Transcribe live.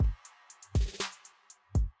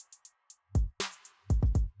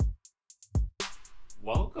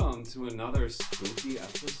Welcome to another spooky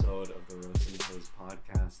episode of the Roast and Toast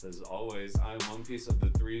podcast. As always, I'm one piece of the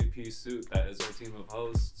three-piece suit that is our team of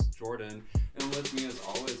hosts, Jordan. And with me, as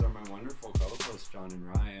always, are my wonderful co-hosts, John and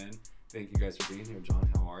Ryan. Thank you guys for being here. John,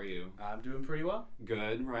 how are you? I'm doing pretty well.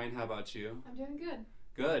 Good. Ryan, how about you? I'm doing good.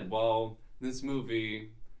 Good. Well, this movie...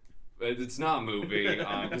 It's not a movie,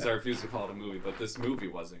 because I refuse to call it a movie, but this movie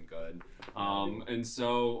wasn't good. And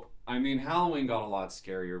so... I mean, Halloween got a lot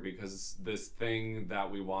scarier because this thing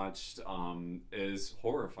that we watched is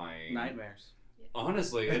horrifying. Nightmares.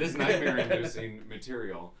 Honestly, it is nightmare-inducing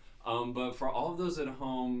material. But for all of those at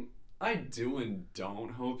home, I do and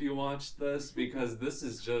don't hope you watch this because this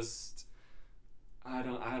is just... I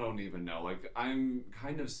don't even know. Like, I'm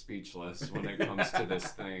kind of speechless when it comes to this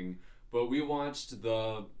thing. But we watched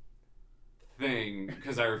The Thing,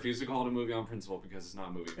 because I refuse to call it a movie on principle because it's not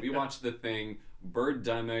a movie. We watched The Thing,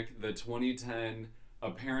 Birdemic, the 2010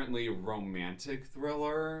 apparently romantic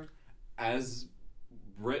thriller, as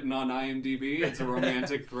written on IMDb. It's a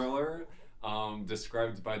romantic thriller,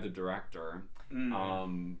 described by the director.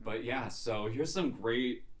 But yeah, so here's some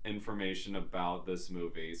great information about this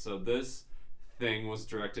movie. So this thing was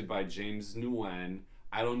directed by James Nguyen.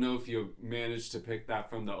 I don't know if you managed to pick that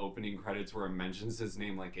from the opening credits where it mentions his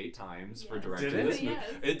name like 8 times for directing this movie. Yes.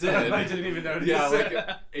 It did. I didn't even notice. Yeah, like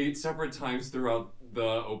 8 separate times throughout the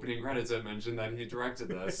opening credits it mentioned that he directed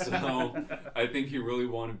this. So I think he really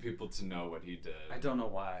wanted people to know what he did. I don't know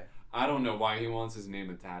why. I don't know why he wants his name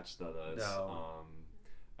attached to this. No.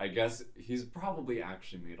 I guess he's probably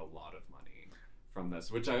actually made a lot of money from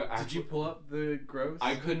this, which I actually... Did you pull up the gross?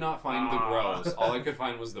 I could not find the gross. All I could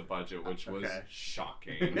find was the budget, which was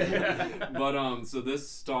shocking. But so this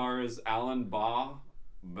stars Alan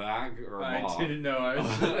Bag or I Baugh. didn't know.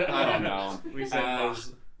 I don't know. We said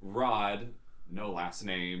as Rod, no last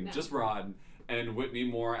name, No. just Rod, and Whitney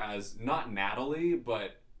Moore as not Natalie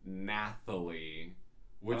but Nathalie.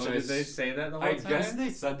 Which did they say that the whole time? I guess they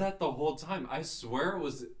said that the whole time. I swear it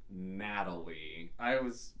was Nathalie. I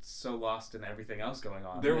was so lost in everything else going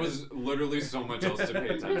on. There was literally so much else to pay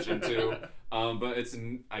attention to. But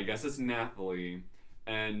I guess it's Nathalie.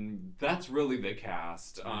 And that's really the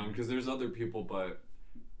cast. Because there's other people, but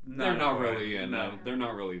they're not really in it. They're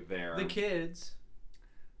not really there. The kids.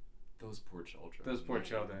 Those poor children. Those poor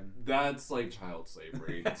children. That's like child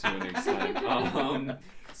slavery to an extent.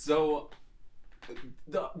 So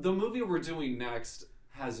the movie we're doing next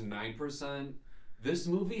has 9%. This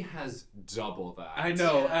movie has double that. I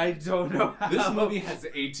know. I don't know how. This movie has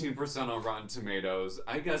 18% on Rotten Tomatoes.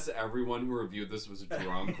 I guess everyone who reviewed this was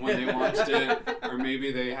drunk when they watched it, or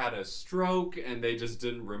maybe they had a stroke and they just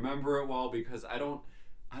didn't remember it well. Because I don't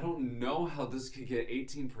know how this could get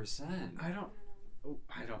 18%. I don't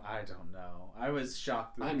know. I was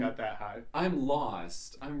shocked that it got that high. I'm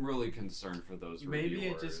lost. I'm really concerned for those reviewers. Maybe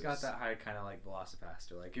it just got that high, kind of like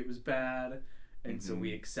Velocipaster. Like it was bad. And so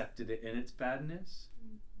we accepted it in its badness.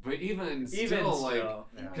 But even still, like,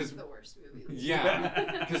 because the worst movie.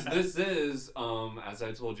 Yeah, because this is, as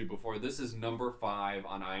I told you before, this is number 5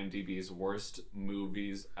 on IMDb's worst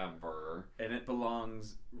movies ever, and it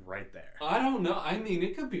belongs right there. I don't know. I mean,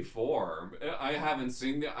 it could be 4. I haven't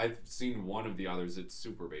seen I've seen one of the others. It's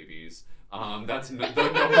Super Babies. That's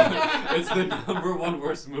it's the number 1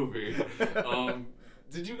 worst movie.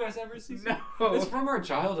 Did you guys ever see? No. It's from our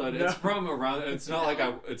childhood. No. It's from around. It's not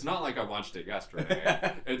like I watched it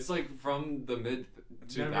yesterday. It's like from the mid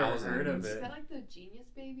 2000s. Never heard of it. Is that like the Genius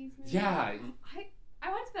Babies movie? Yeah.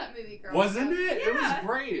 I watched that movie growing Wasn't up. it? Yeah. It was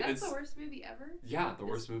great. That's the worst movie ever. Yeah, the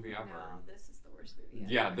worst movie ever. No, this is the worst movie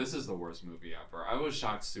ever. Yeah, this is the worst movie ever. I was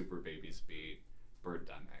shocked Super Babies beat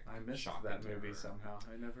Birdemic. I missed Shocked that into movie her. somehow.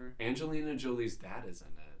 I never. Angelina Jolie's dad is in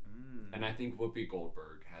it. And I think Whoopi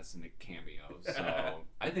Goldberg has a cameo, so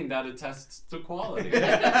I think that attests to quality.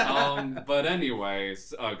 But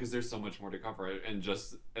anyways, because there's so much more to cover and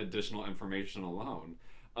just additional information alone.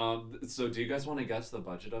 So do you guys want to guess the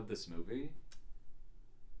budget of this movie?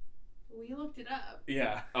 We looked it up.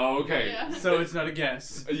 Yeah. Oh, okay. Yeah. So it's not a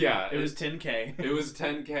guess. Yeah. It was $10K. It was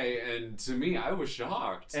 $10K, and to me, I was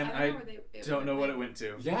shocked. And I don't know what it went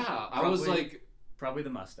to. Yeah, I was like... Probably the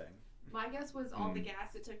Mustang. My guess was all the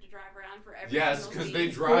gas it took to drive around for every Yes, single because scene.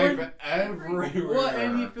 they drive everywhere. Well,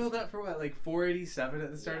 and you filled up for what, like $4.87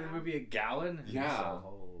 at the start of the movie, a gallon? Yeah.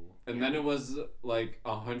 So, and then it was like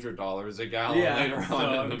 $100 a gallon later on so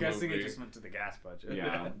in the I'm guessing movie. it just went to the gas budget.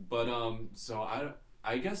 Yeah, but so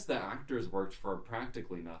I guess the actors worked for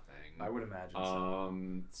practically nothing. I would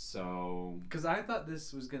imagine so. Because I thought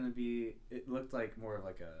this was gonna be. It looked like more of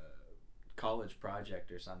like a college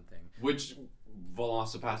project or something. Which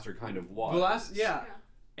Velocipaster kind of was. Yeah.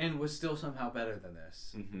 and was still somehow better than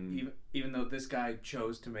this. Mm-hmm. Even though this guy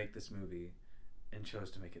chose to make this movie and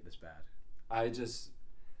chose to make it this bad.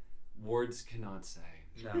 Words cannot say.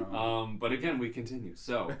 No. But again, we continue.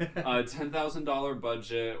 So, $10,000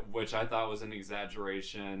 budget, which I thought was an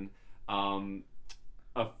exaggeration.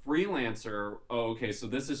 A freelancer. Oh, okay. So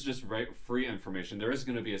this is just free information. There is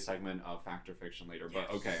going to be a segment of fact or fiction later,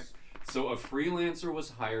 but okay. So a freelancer was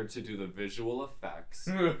hired to do the visual effects,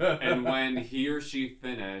 and when he or she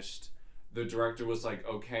finished, the director was like,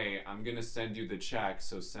 "Okay, I'm gonna send you the check,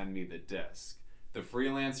 so send me the disc." The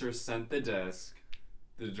freelancer sent the disc.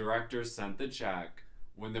 The director sent the check.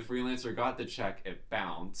 When the freelancer got the check, it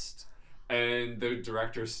bounced, and the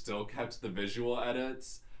director still kept the visual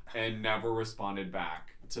edits and never responded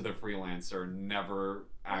back to the freelancer, never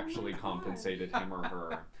actually compensated him or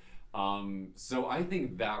her. So I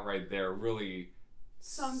think that right there really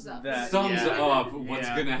sums up what's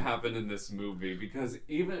gonna happen in this movie, because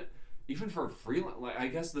even for I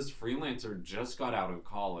guess this freelancer just got out of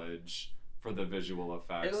college for the visual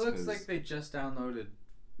effects. It looks like they just downloaded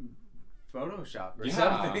Photoshop or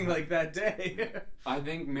something like that day. I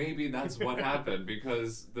think maybe that's what happened,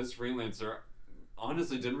 because this freelancer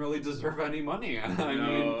honestly didn't really deserve any money.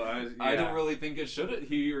 I don't really think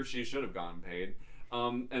he or she should have gotten paid.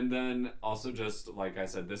 And then also, just like I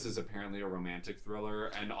said, this is apparently a romantic thriller,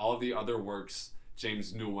 and all the other works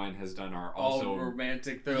James Nguyen has done are also all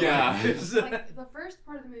romantic thrillers. Yeah. Like, the first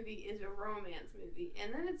part of the movie is a romance movie,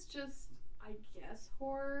 and then it's just, I guess,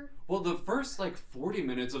 horror. Well, the first 40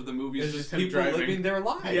 minutes of the movie is just him people driving. living their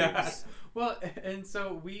lives. Yeah. Well, and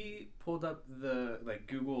so we pulled up the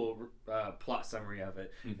Google plot summary of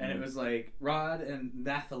it, and it was like Rod and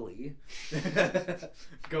Nathalie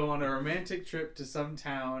go on a romantic trip to some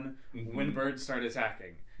town when birds start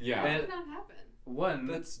attacking. Yeah. How did that happen? One,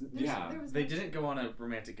 They didn't go on a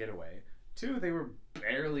romantic getaway. Two, they were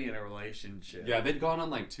barely in a relationship. Yeah, they'd gone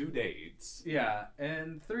on 2 dates. Yeah,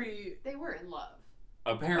 and three, they were in love.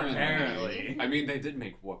 Apparently. I mean, they did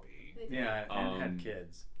make whoopee. Yeah, and had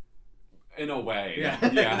kids. In a way. Yeah.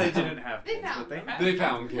 They didn't have kids, but they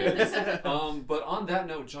found kids. But on that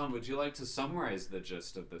note, John, would you like to summarize the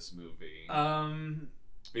gist of this movie?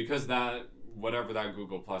 Because whatever that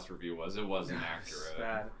Google Plus review was, it wasn't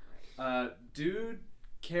accurate. Bad. Dude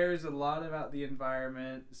cares a lot about the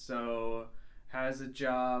environment, so has a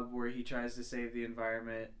job where he tries to save the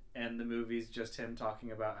environment, and the movie's just him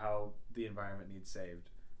talking about how the environment needs saved.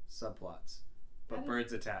 Subplots. But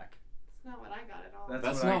birds attack. That's not what I got at all.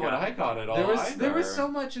 That's not what I got at all. There was so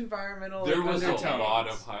much environmental There was undertones. a lot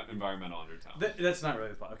of environmental undertones. That's not really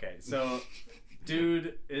the plot. Okay, so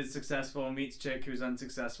dude is successful, meets chick who's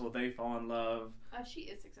unsuccessful, they fall in love. She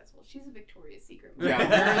is successful. She's a Victoria's Secret model. Yeah,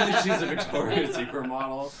 apparently she's a Victoria's Secret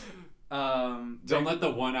model. Don't let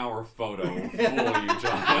the 1 hour photo fool you,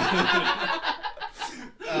 John.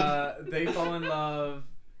 They fall in love,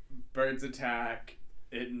 birds attack,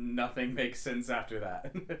 nothing makes sense after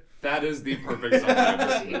that. That is the perfect summary of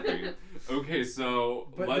this movie. Okay, so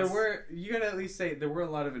but you gotta at least say there were a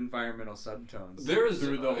lot of environmental subtones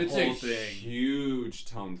through the whole thing. It's a huge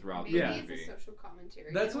tone throughout the movie. movie. It's a social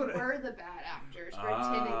commentary. That's what we're the bad actors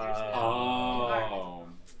pretending there's no environmental.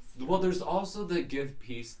 Well, there's also the give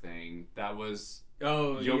peace thing that was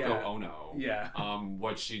Yoko Ono. Yeah.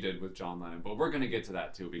 What she did with John Lennon, but we're gonna get to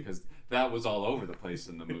that too, because that was all over the place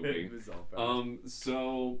in the movie. It was all bad.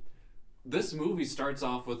 So this movie starts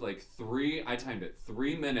off with I timed it,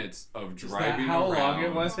 3 minutes of driving how around. long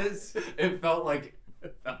it was? It felt like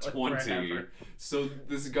 20. So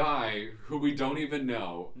this guy who we don't even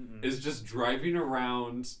know is just driving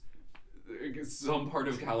around some part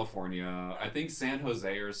of California, I think San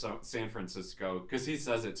Jose or San Francisco, because he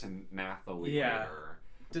says it to Nathalie later.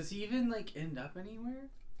 Does he even end up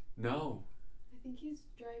anywhere? No. I think he's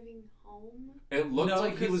driving home. It looked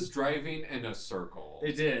like he was driving in a circle.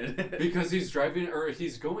 It did. Because he's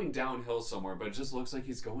he's going downhill somewhere, but it just looks like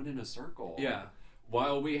he's going in a circle. Yeah.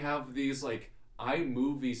 While we have these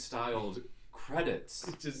iMovie styled credits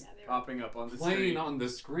just popping up on the playing on the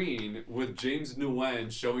screen with James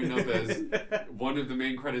Nguyen showing up as one of the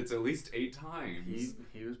main credits at least 8 times.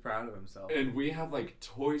 He was proud of himself. And we have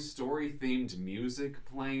Toy Story themed music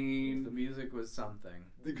playing. The music was something.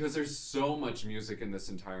 Because there's so much music in this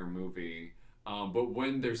entire movie. But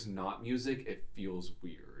when there's not music, it feels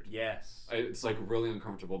weird. Yes. It's really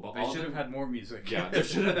uncomfortable. But they should have had more music. Yeah, there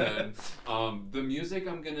should have been. The music,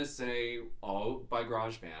 I'm gonna say, all by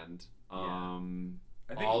GarageBand.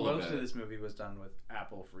 I think all most of of it. this movie was done with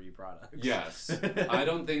Apple-free products. Yes. I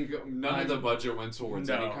don't think none of the budget went towards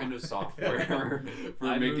any kind of software for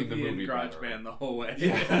making the movie better. GarageBand the whole way.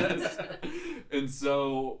 Yes. And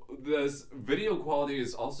so this video quality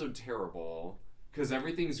is also terrible because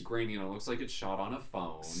everything's grainy and it looks like it's shot on a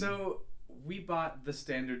phone. So we bought the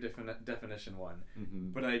standard definition one,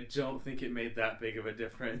 but I don't think it made that big of a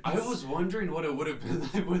difference. I was wondering what it would have been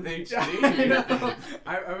like with HD. I know.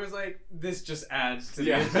 I was like, this just adds to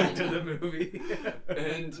the effect of the movie.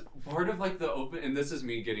 And part of like the and this is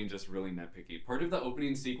me getting just really nitpicky. Part of the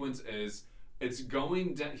opening sequence is he's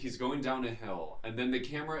going down a hill, and then the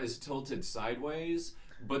camera is tilted sideways,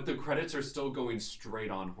 but the credits are still going straight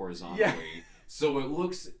on horizontally. Yeah. So it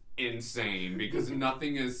looks insane because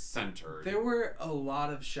nothing is centered. There were a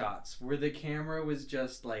lot of shots where the camera was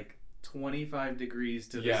just like 25 degrees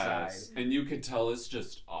to the side. And you could tell it's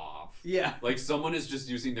just off. Yeah. Like someone is just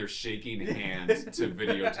using their shaking hands to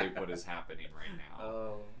videotape what is happening right now.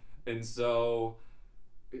 Oh. And so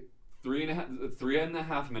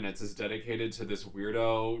 3.5 minutes is dedicated to this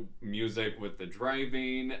weirdo music with the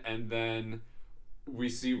driving, and then we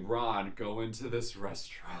see Rod go into this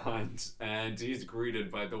restaurant, and he's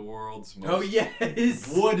greeted by the world's most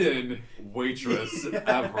wooden waitress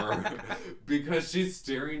ever, because she's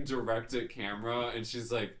staring direct at camera, and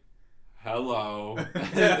she's like, hello.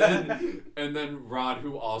 and then Rod,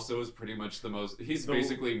 who also is pretty much he's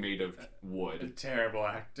basically made of wood. A terrible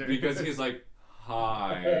actor. Because he's like,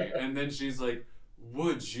 hi. And then she's like,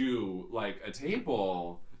 would you like a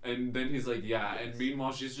table? And then he's like, yeah. And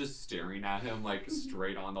meanwhile, she's just staring at him, like,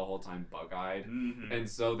 straight on the whole time, bug-eyed. And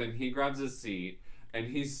so then he grabs a seat, and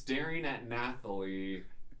he's staring at Nathalie.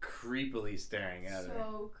 Creepily staring at her.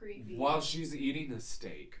 So creepy. While she's eating a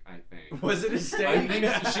steak, I think. Was it a steak? I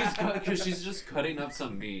think because she's just cutting up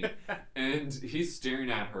some meat. And he's staring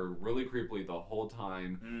at her really creepily the whole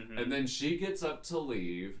time. And then she gets up to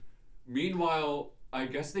leave. Meanwhile, I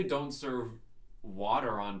guess they don't serve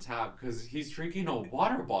water on tap because he's drinking a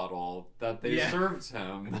water bottle that they served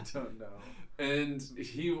him. I don't know. And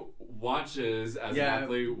he watches as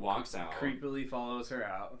Nathalie walks out. Creepily follows her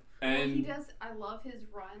out. And he does. I love his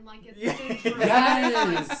run, like it's such a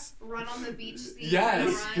yes, run on the beach scene.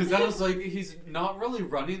 Yes, because I was like, he's not really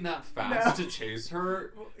running that fast to chase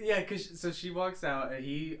her. Well, yeah, because so she walks out and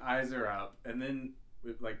he eyes her up, and then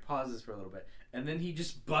like pauses for a little bit, and then he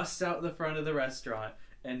just busts out the front of the restaurant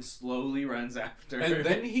and slowly runs after her. And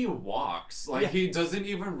then he walks. Like, he doesn't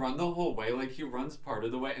even run the whole way. Like, he runs part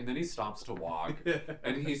of the way, and then he stops to walk.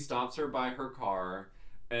 And he stops her by her car,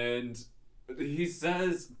 and he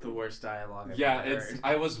says... the worst dialogue I've ever heard.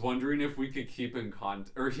 I was wondering if we could keep in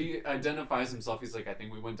contact... Or he identifies himself. He's like, I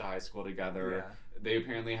think we went to high school together. Yeah. They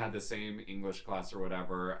apparently had the same English class or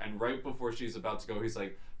whatever. And right before she's about to go, he's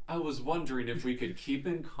like, I was wondering if we could keep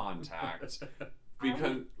in contact... Because I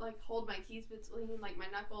would, like, hold my keys between like my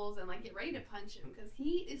knuckles and like get ready to punch him because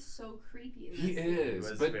he is so creepy in this. He is,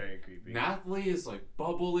 he was but very creepy. Nathalie is like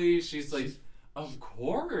bubbly. She's like, of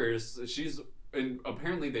course. And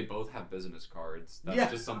apparently they both have business cards.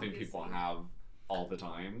 That's just something people have all the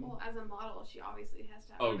time. Well, as a model, she obviously has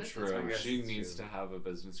to have a business true. card. She needs to have a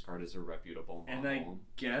business card as a reputable model. And I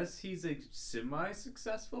guess he's a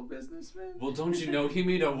semi-successful businessman? Well, don't you know he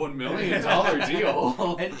made a $1 million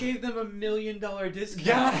deal? And gave them $1 million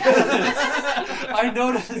discount. Yes! I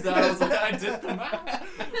noticed that. I was like, I did the math.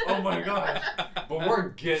 Oh my gosh. But we're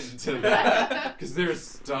getting to that. Because there's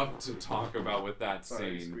stuff to talk about with that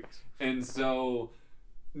scene. And so...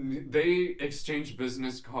 they exchange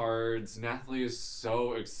business cards. Nathalie is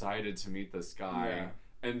so excited to meet this guy. Yeah.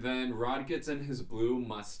 And then Rod gets in his blue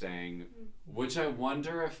Mustang, which I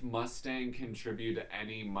wonder if Mustang contributed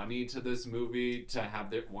any money to this movie to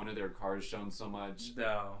have one of their cars shown so much.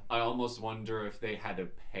 No. I almost wonder if they had to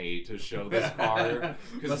pay to show this car.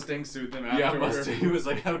 Mustang sued them afterwards. Yeah, Mustang was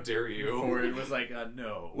like, how dare you? Ford was like,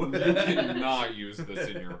 no. You cannot use this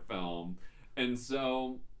in your film. And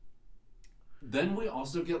so... then we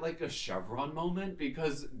also get like a Chevron moment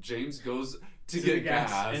because James goes to get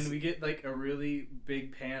gas. And we get like a really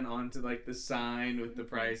big pan onto like the sign with the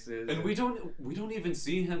prices. And we don't even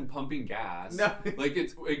see him pumping gas. No. Like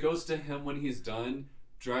it goes to him when he's done,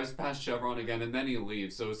 drives past Chevron again, and then he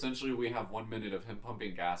leaves. So essentially we have 1 minute of him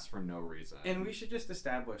pumping gas for no reason. And we should just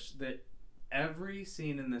establish that every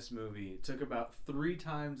scene in this movie took about 3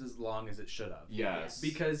 times as long as it should have. Yes.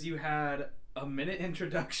 Because you had a minute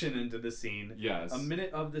introduction into the scene. Yes. A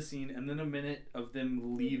minute of the scene, and then a minute of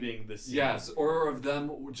them leaving the scene. Yes, or of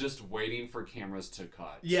them just waiting for cameras to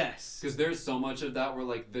cut. Yes. Because there's so much of that where,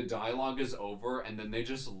 like, the dialogue is over, and then they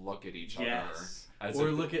just look at each other.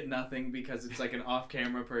 Or look at nothing because it's like an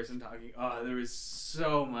off-camera person talking. Oh, there was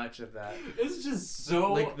so much of that. It's just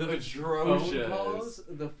so Like the atrocious.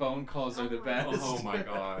 The phone calls are the best. Oh my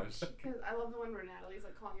gosh. Because I love the one where Natalie's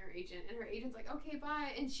like calling her agent, and her agent's like, "Okay,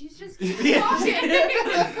 bye," and she's just Yes.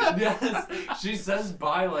 talking. Yes, she says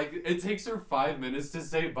bye. Like it takes her 5 minutes to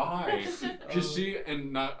say bye, because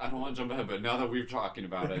I don't want to jump ahead, but now that we're talking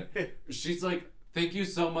about it, she's like, "Thank you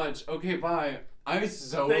so much. Okay, bye. I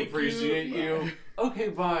so appreciate you. Okay,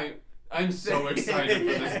 bye. I'm so excited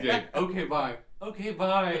for this gig. Okay, bye. Okay,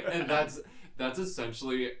 bye." And that's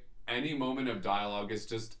essentially any moment of dialogue is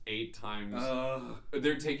just 8 times.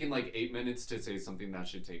 They're taking like 8 minutes to say something that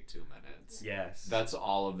should take 2 minutes. Yes. That's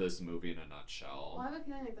all of this movie in a nutshell. Well, I have a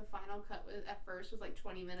feeling like the final cut at first was like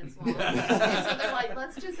 20 minutes long. And so they're like,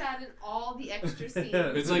 let's just add in all the extra scenes.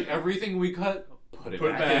 It's like everything we cut, put it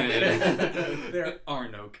back in. There are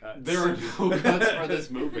no cuts. There are no cuts for this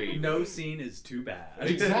movie. No scene is too bad.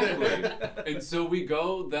 Exactly. And so we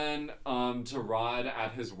go then to Rod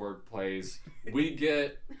at his workplace. We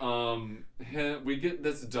get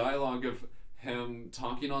this dialogue of him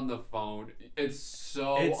talking on the phone. It's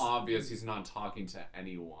obvious he's not talking to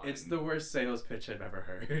anyone. It's the worst sales pitch I've ever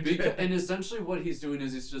heard. And essentially what he's doing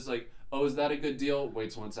is he's just like, "Oh, is that a good deal?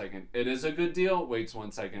 Waits 1 second. It is a good deal? Waits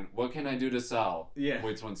 1 second. What can I do to sell? Yeah.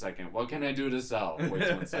 Waits 1 second. What can I do to sell?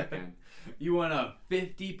 Waits 1 second. You want a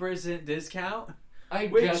 50% discount? I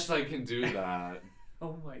guess I can do that."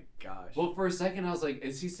 Oh my gosh. Well, for a second I was like,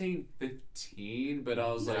 is he saying 15? But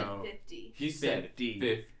I was like, no. 50. He said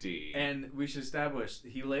 50. And we should establish,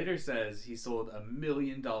 he later says he sold $1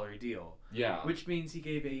 million deal. Yeah. Which means he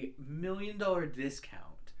gave $1 million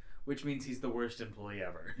discount, which means he's the worst employee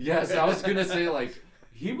ever. Yes, I was gonna say, like,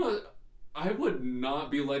 I would not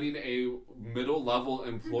be letting a middle-level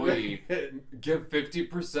employee give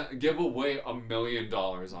 50%, give away $1 million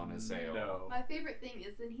on a sale. No. My favorite thing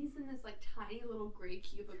is that he's in this like tiny little gray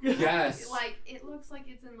cubicle. Yes. Like it looks like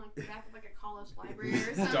it's in like the back of like a college library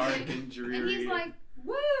or something. Dark and dreary. And he's like,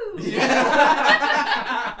 "Woo!"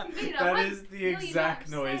 Yeah. You know, That like, is the exact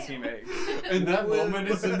noise he sale. makes. And that moment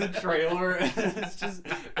is in the trailer, and it's just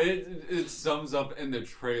it sums up in the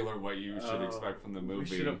trailer what you should expect from the movie.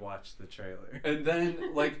 We should have watched the trailer. And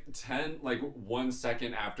then like 1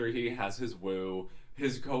 second after he has his woo,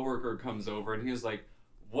 his coworker comes over and he's like,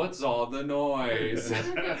 "What's all the noise?"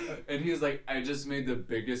 And he's like, "I just made the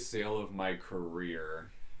biggest sale of my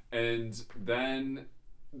career." And then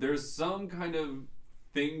there's some kind of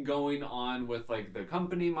thing going on with like the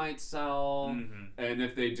company might sell, and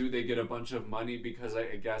if they do, they get a bunch of money because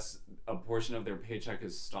I guess a portion of their paycheck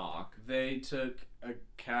is stock. They took a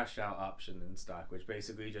cash out option in stock, which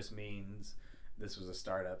basically just means this was a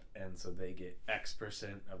startup, and so they get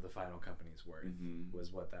X% of the final company's worth,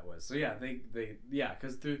 was what that was. So yeah,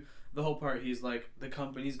 because through the whole part, he's like, the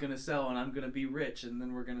company's gonna sell, and I'm gonna be rich, and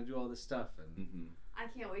then we're gonna do all this stuff, and I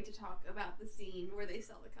can't wait to talk about the scene where they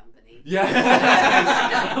sell the company. Yeah.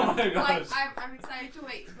 Oh my gosh. Like, I'm excited to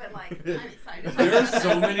wait, but like, I'm excited. There are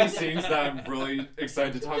so many scenes that I'm really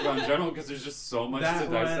excited to talk about in general because there's just so much to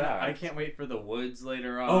dissect. I can't wait for the woods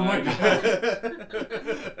later on. Oh my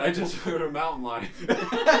god. I just heard a mountain lion.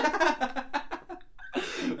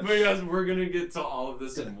 But yes, we're gonna get to all of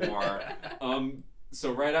this and more.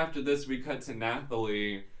 So right after this, we cut to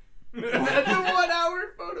Nathalie. The 1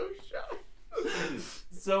 hour photo shoot.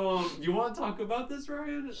 So, you want to talk about this,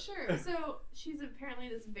 Rhiane? Sure. So she's apparently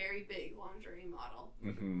this very big lingerie model,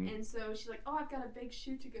 and so she's like, "Oh, I've got a big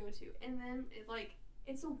shoot to go to," and then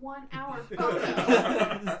it's a 1 hour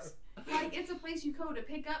photo. Like it's a place you go to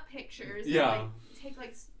pick up pictures. Yeah. And, like, take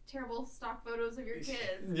like terrible stock photos of your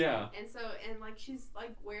kids. Yeah. And so like she's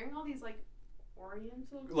like wearing all these like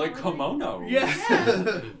Oriental like kimono. Yeah.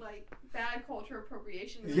 Like bad culture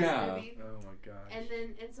appropriation in this movie. Oh my gosh.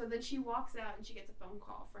 And so then she walks out and she gets a phone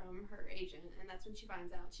call from her agent, and that's when she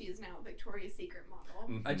finds out she is now a Victoria's Secret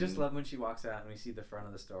model. I just love when she walks out and we see the front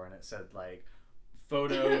of the store and it said like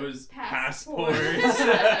photos, Passports.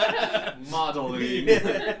 Modeling.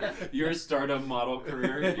 Your startup model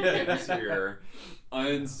career begins here.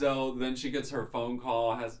 And so then she gets her phone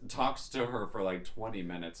call, talks to her for like 20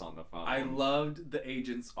 minutes on the phone. I loved the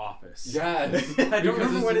agent's office. Yes. I don't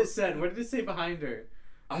remember what it said. What did it say behind her?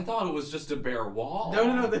 I thought it was just a bare wall.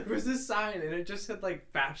 No. There was this sign, and it just said like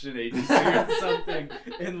fashion agency or something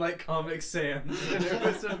in like Comic Sans, and it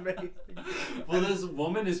was amazing. Well, this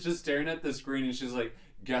woman is just staring at the screen, and she's like,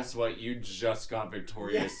 "Guess what? You just got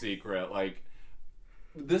Victoria's Secret." Like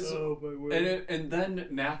this. Oh my word. And then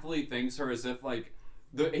Nathalie thanks her as if like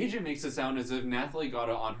the agent makes it sound as if Nathalie got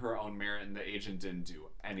it on her own merit, and the agent didn't do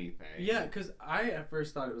anything. Yeah, because I at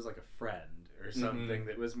first thought it was like a friend or something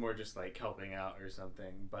that was more just like helping out or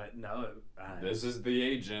something. But no, this is the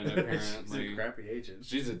agent, apparently. She's a crappy agent.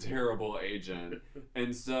 She's a terrible agent.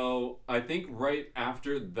 And so I think right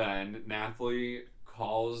after then, Nathalie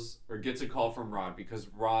calls or gets a call from Rod because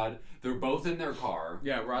they're both in their car.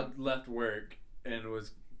 Yeah, Rod left work and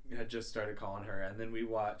had just started calling her, and then we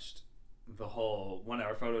watched the whole 1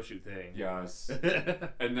 hour photo shoot thing. Yes.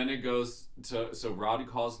 And then it goes to, so Rod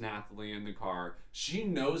calls Nathalie in the car. She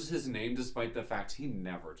knows his name despite the fact he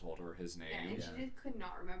never told her his name. Yeah, and she could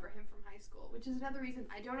not remember him from high school, which is another reason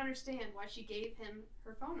I don't understand why she gave him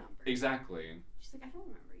her phone number. Exactly. She's like, I don't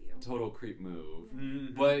remember you. Total creep move. Yeah.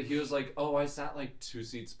 Mm-hmm. But he was like, oh, I sat like 2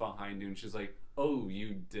 seats behind you. And she's like, oh,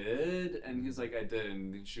 you did? And he's like, I did.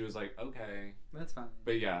 And she was like, okay. That's fine.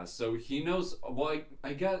 But yeah, so he knows, well,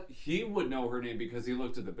 I guess he would know her name because he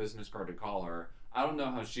looked at the business card to call her. I don't know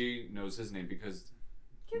how she knows his name because...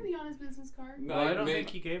 Could be on his business card. Well, I don't think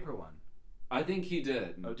he gave her one. I think he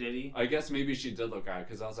did. Oh, did he? I guess maybe she did look at it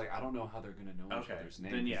because I was like, I don't know how they're going to know each Okay. other's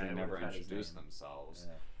names Then, yeah, they I never would've had his introduced name. themselves.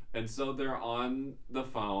 Yeah. And so they're on the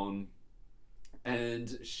phone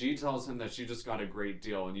and she tells him that she just got a great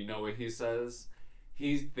deal. And you know what he says?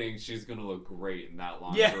 He thinks she's going to look great in that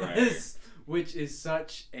lingerie. Yes! Which is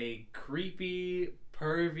such a creepy,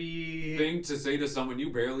 pervy... thing to say to someone you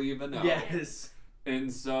barely even know. Yes!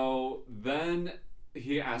 And so then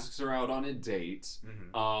he asks her out on a date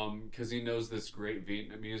because he knows this great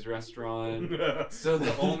Vietnamese restaurant. So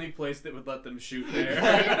the only place that would let them shoot there.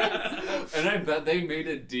 And I bet they made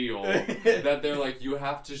a deal that they're like, you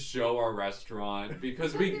have to show our restaurant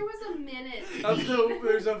because there was a minute. So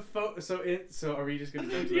there's a so are we just gonna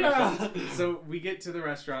go to the restaurant? So we get to the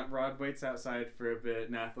restaurant. Rod waits outside for a bit.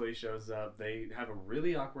 Nathalie shows up. They have a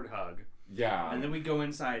really awkward hug. Yeah. And then we go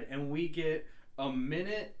inside and we get a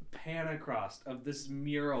minute pan across of this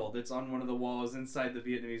mural that's on one of the walls inside the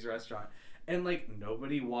Vietnamese restaurant. And like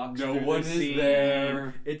nobody walks No through one the is scene.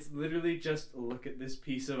 there. It's literally just look at this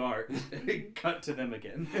piece of art. Cut to them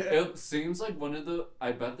again. It seems like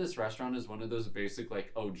I bet this restaurant is one of those basic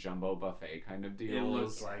like, oh, jumbo buffet kind of deals. It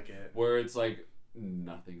looks like it. Where it's like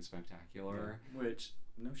nothing spectacular. Which,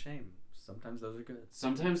 no shame. Sometimes those are good.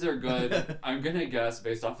 Sometimes they're good. I'm gonna guess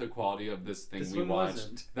based off the quality of this thing we watched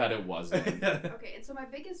wasn't. that it wasn't. Okay, and so my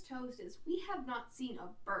biggest toast is we have not seen a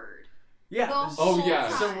bird. Yeah. The Oh, whole yeah.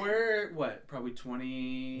 time. So we're, what, probably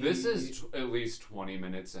 20... This is at least 20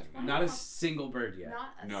 minutes in. now. Not a single bird yet.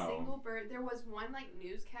 Not a No. single bird. There was one like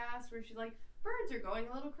newscast where she's like, birds are going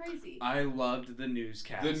a little crazy. I loved the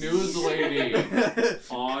newscast. The news lady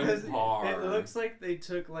on 'Cause par. It looks like they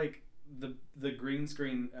took like the green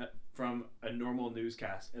screen from a normal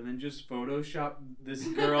newscast and then just photoshopped this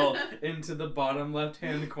girl into the bottom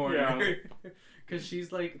left-hand corner. Because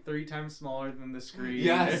she's like 3 times smaller than the screen.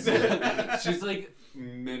 Yes. She's like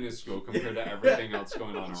minuscule compared to everything else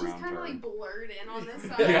going on She's around kind of her. like blurred in on this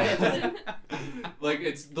side. Yeah. Like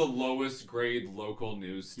it's the lowest grade local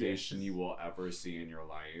news station Yes. you will ever see in your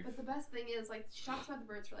life. But the best thing is, like, she talks about the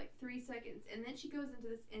birds for like 3 seconds, and then she goes into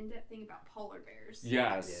this in-depth thing about polar bears.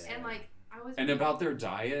 Yes. And like, I was. And about their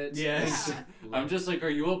diet. Yes. Yeah. I'm just like, are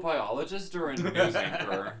you a biologist or a news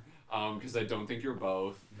anchor? Because I don't think you're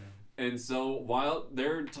both. And so while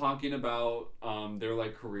they're talking about their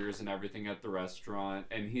like careers and everything at the restaurant,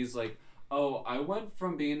 and he's like, oh, I went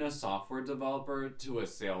from being a software developer to a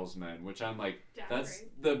salesman, which I'm like, that's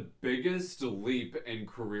the biggest leap in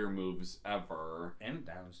career moves ever. And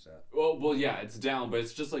down step. Well, yeah, it's down, but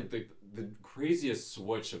it's just like the craziest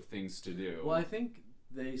switch of things to do. Well, I think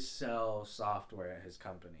they sell software at his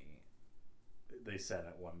company. They said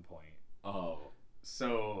at one point. Oh.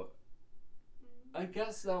 So I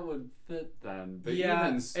guess that would fit then, but yeah,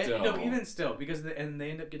 even still. even still, because they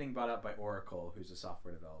end up getting bought out by Oracle, who's a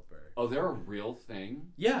software developer. Oh, they're a real thing?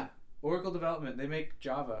 Yeah, Oracle Development. They make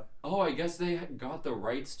Java. Oh, I guess they got the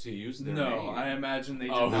rights to use their name. No, I imagine they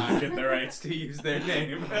did Oh. not get the rights to use their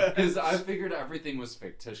name. Because I figured everything was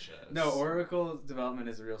fictitious. No, Oracle Development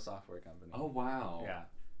is a real software company. Oh, wow. Yeah.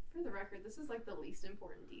 For the record, this is like the least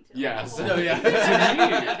important detail. Yes. of the whole yeah.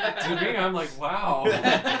 thing. To me, I'm like, wow.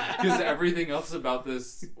 Because everything else about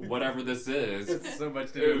this, whatever this is, It's so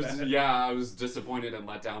much to it do was, with that. yeah, I was disappointed and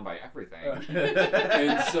let down by everything.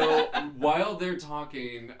 And so while they're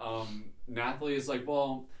talking, Nathalie is like,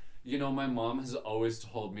 well, you know, my mom has always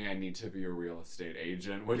told me I need to be a real estate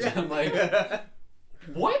agent, which I'm like,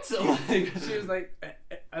 what? Like, she was like,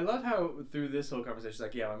 I love how through this whole conversation, she's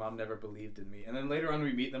like, yeah, my mom never believed in me. And then later on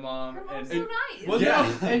we meet the mom. Her mom's and, so nice. well,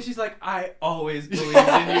 Yeah. no, and she's like, I always believed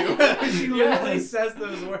in you. She literally Yes. says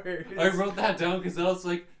those words. I wrote that down because I was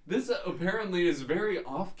like, this apparently is very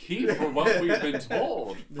off-key for what we've been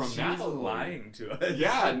told from She's Nathalie. lying to us.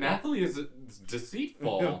 Yeah, Nathalie is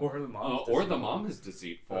deceitful. Or the mom is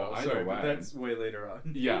deceitful. Oh, either sorry, way. but that's way later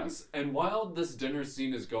on. Yes, and while this dinner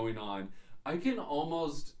scene is going on, I can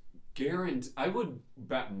almost guarantee, I would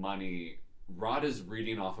bet money Rod is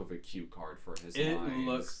reading off of a cue card for his lines. It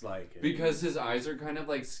looks like it. Because his eyes are kind of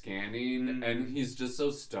like scanning, and he's just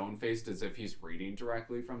so stone-faced as if he's reading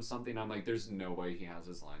directly from something. I'm like, there's no way he has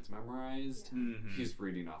his lines memorized. Yeah. He's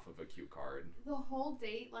reading off of a cue card. The whole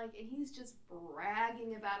date, like, and he's just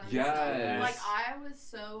bragging about himself. Yes. Like, I was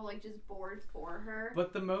so, like, just bored for her.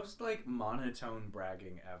 But the most, like, monotone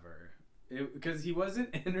bragging ever. Because he wasn't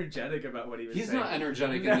energetic about what he was saying. He's not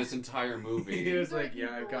energetic in this entire movie. He was Very like,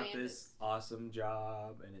 yeah, I've got bland. this awesome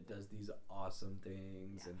job, and it does these awesome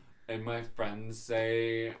things. Yeah. And my friends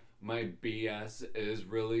say my BS is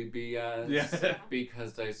really BS Yeah.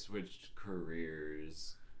 because I switched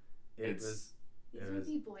careers. It's These are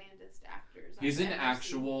the blandest actors. He's I've an ever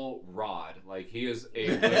actual rod. Like, he is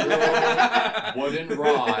a literal wooden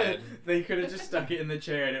rod. They could have just stuck it in the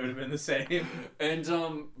chair and it would have been the same. And,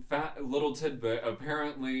 fat little tidbit,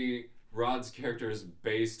 apparently Rod's character is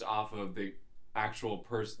based off of the actual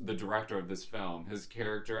person, the director of this film. His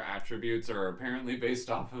character attributes are apparently based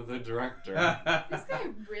off of the director. This guy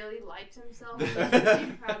really liked himself. He was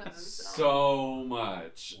really proud of himself. So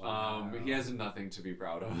much. Wow. He has nothing to be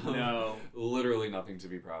proud of. No. Literally nothing to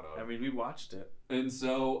be proud of. I mean, we watched it. And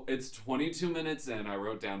so it's 22 minutes in, I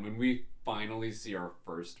wrote down, when we finally see our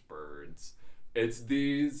first birds. It's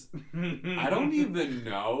these, I don't even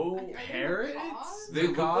know. Are they Parrots? macaws? They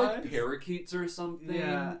look like Macaws? parakeets or something.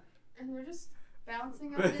 Yeah. And they're just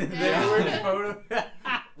bouncing up and They were in down. photo.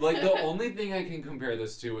 Like, the only thing I can compare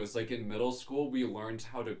this to is, like, in middle school, we learned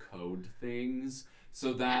how to code things.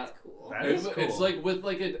 So That's that, cool. That is it's cool. like with,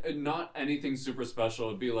 like, a not anything super special.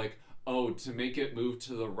 It'd be like, oh, to make it move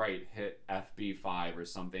to the right, hit FB5 or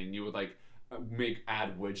something. You would, like,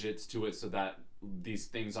 add widgets to it so that these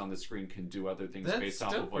things on the screen can do other things That's based off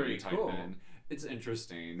still of what you pretty type cool. in. It's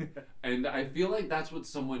interesting. And I feel like that's what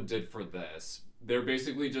someone did for this. They're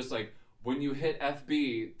basically just like, when you hit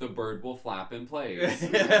FB, the bird will flap in place.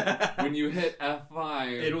 When you hit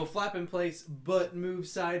F5... It will flap in place, but move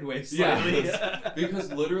sideways slightly. Yes.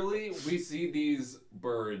 Because literally, we see these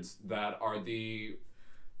birds that are the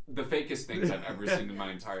fakest things I've ever seen in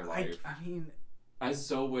my entire life. I mean, I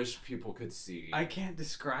so wish people could see. I can't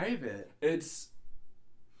describe it. It's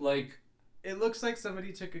like... It looks like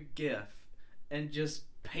somebody took a GIF and just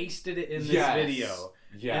pasted it in this Yes. video.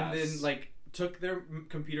 Yes. And then, like, took their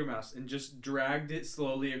computer mouse and just dragged it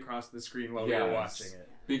slowly across the screen while we were Yes. watching it.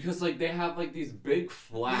 Because, like, they have, like, these big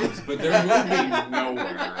flaps, but they're moving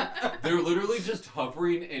nowhere. They're literally just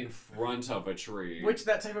hovering in front of a tree. Which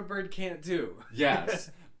that type of bird can't do. Yes.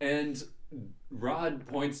 And Rod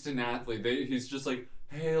points to Nathalie. He's just like,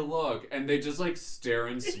 hey, look. And they just, like, stare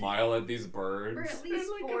and smile at these birds. For at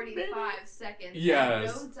least like a 45 seconds.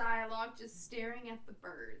 Yes. No dialogue, just staring at the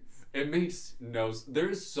birds. It makes no...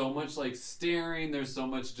 There's so much, like, staring. There's so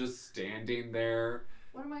much just standing there.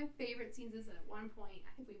 One of my favorite scenes is at one point,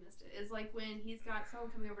 I think we missed it, is like when he's got someone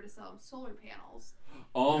coming over to sell him solar panels.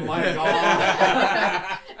 Oh, my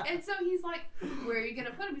God. And so he's like, where are you going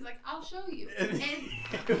to put them? He's like, I'll show you. And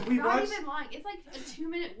We not watched... even lying. It's like a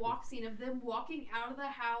 2-minute walk scene of them walking out of the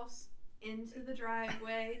house into the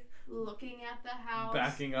driveway, looking at the house.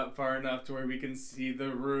 Backing up far enough to where we can see the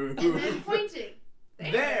roof. And then pointing.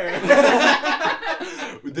 There.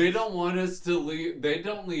 They don't want us to leave. They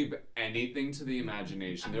don't leave anything to the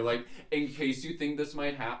imagination. They're like, in case you think this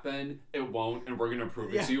might happen, it won't, and we're gonna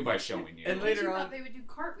prove it to you by showing you. And I later thought on- they would do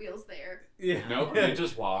cartwheels there. Yeah. Nope, they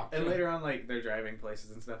just walk. And later on, like, they're driving places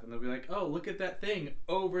and stuff, and they'll be like, oh, look at that thing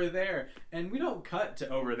over there. And we don't cut to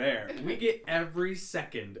over there. We get every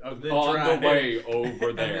second of the on drive. the way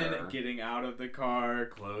over there. And then getting out of the car,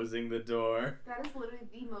 closing the door. That is literally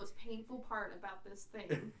the most painful part about this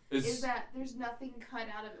thing. It's- Is that there's nothing cut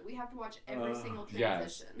out of it. We have to watch every single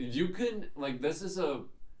yes, transition. you can, like, this is a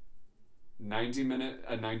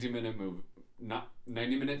 90-minute move, not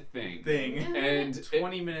 90-minute thing. And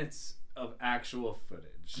 20 minutes of actual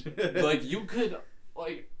footage. like, you could,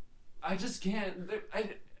 like, I just can't.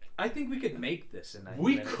 I think we could make this in 90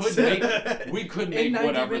 We minutes. could make In 90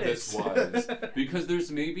 whatever minutes. this was, because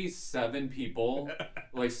there's maybe 7 people,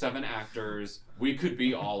 like 7 actors. We could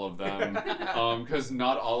be all of them, because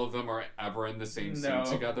not all of them are ever in the same scene No.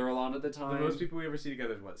 together a lot of the The time. most people we ever see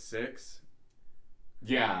together is what, 6?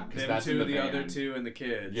 Yeah, because Them that's in two, the the other van. two, and the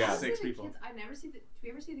kids. Yeah. 6 the people. Kids, I never see the. Do we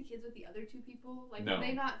ever see the kids with the other 2 people? Like, No. were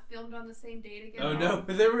they not filmed on the same day Oh together?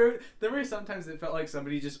 no! There were sometimes it felt like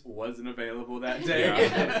somebody just wasn't available that day.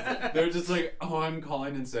 Yeah. They're just like, oh, I'm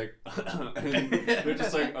calling in sick. And they're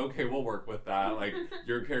just like, okay, we'll work with that. Like,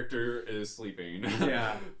 your character is sleeping.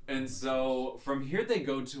 Yeah. And so from here they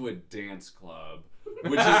go to a dance club,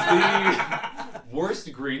 which is the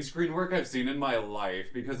worst green screen work I've seen in my life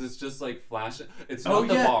because it's just like flash. It's not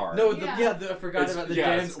the bar. No, Yeah. I forgot It's- about the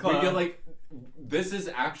yes, dance club. We get like. This is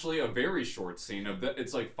actually a very short scene of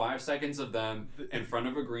it's like 5 seconds of them in front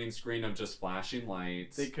of a green screen of just flashing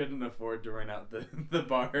lights. They couldn't afford to rent out the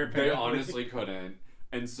bar. They Apparently. honestly couldn't.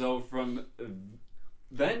 And so from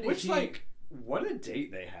then what a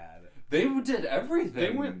date they had. they did everything. They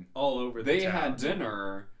went all over the They town. had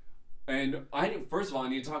dinner, and first of all I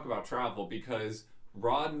need to talk about travel because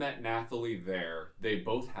Rod met Nathalie there. They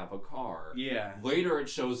both have a car. Yeah. Later it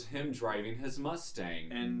shows him driving his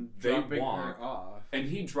Mustang. And they dropping walk, her off. and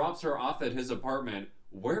he drops her off at his apartment.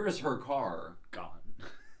 Where is her car? Gone.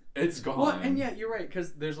 It's gone. Well, and yeah, you're right,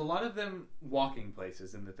 because there's a lot of them walking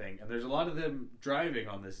places in the thing, and there's a lot of them driving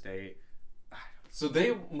on this date. So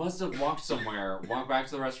they must have walked somewhere, walk back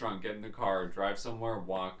to the restaurant, get in the car, drive somewhere,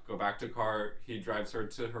 walk, go back to car. He drives her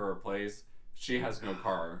to her place. She has no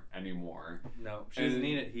car anymore. No, she doesn't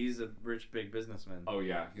need it. He's a rich, big businessman. Oh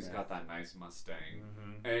yeah, he's got that nice Mustang.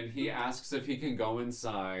 And he asks if he can go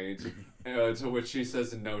inside, to which she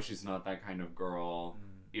says no, she's not that kind of girl.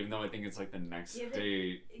 Even though I think it's like the next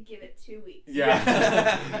date. Give it 2 weeks.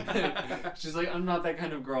 Yeah. She's like, I'm not that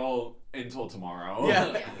kind of girl until tomorrow.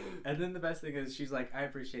 Yeah. And then the best thing is she's like, I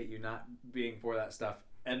appreciate you not being for that stuff.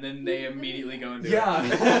 And then they immediately go and do it.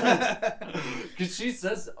 Yeah. Because she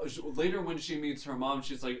says later when she meets her mom,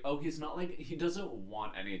 she's like, oh, he's not like, he doesn't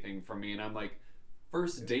want anything from me. And I'm like,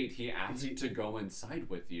 first date, he asked to go inside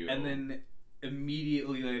with you. And then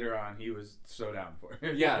immediately later on, he was so down for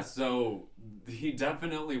it. Yeah, so he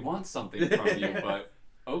definitely wants something from you, but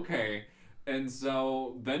okay. And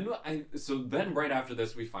so then right after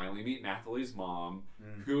this, we finally meet Nathalie's mom,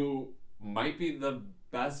 who might be the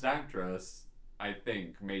best actress, I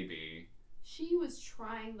think, maybe. She was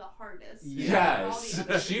trying the hardest. Yes,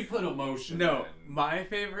 she put emotion No, in. my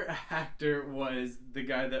favorite actor was the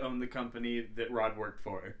guy that owned the company that Rod worked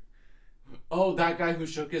for. Oh, that guy who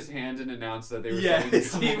shook his hand and announced that they were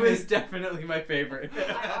Yes, selling he was definitely my favorite.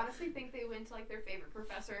 I honestly think they went to like their favorite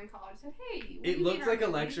professor in college and said, hey, It looked like a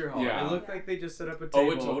lecture hall. Yeah. It looked like they just set up a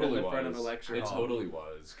table it totally in the was. front of a lecture It hall. totally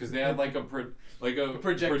was because they had like a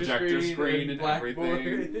projector screen and everything.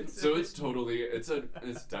 blackboards. So it's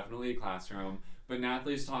definitely a classroom. But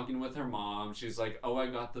Nathalie's talking with her mom. She's like, "Oh, I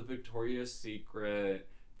got the Victoria's Secret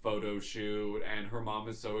photo shoot," and her mom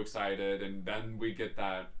is so excited. And then we get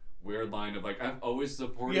that weird line of like, I've always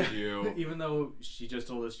supported you. Even though she just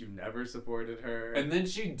told us you never supported her. And then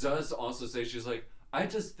she does also say, she's like, I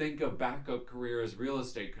just think a backup career as real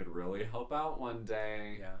estate could really help out one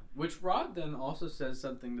day. Yeah. Which Rod then also says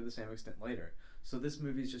something to the same extent later. So this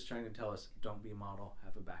movie's just trying to tell us, don't be a model,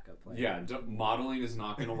 have a backup plan. Yeah, modeling is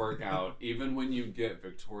not going to work out. Even when you get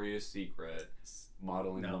Victoria's Secret,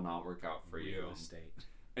 modeling will not work out for you. Real estate.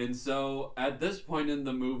 And so at this point in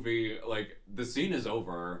the movie, like, the scene is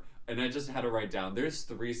over. And I just had to write down, there's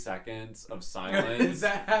 3 seconds of silence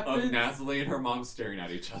of Nathalie and her mom staring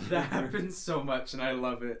at each other. That happens so much, and I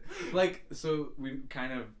love it. Like, so we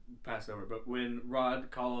kind of passed over, but when Rod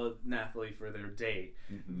called Nathalie for their date,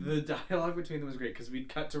 the dialogue between them was great, because we'd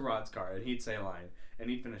cut to Rod's car, and he'd say a line, and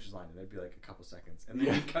he'd finish his line, and there'd be like a couple seconds. And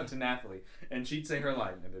then we'd cut to Nathalie, and she'd say her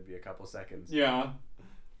line, and there'd be a couple seconds. Yeah.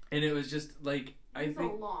 And it was just, like, It was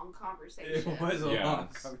a long conversation. It was a long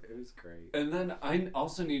conversation. It was great. And then I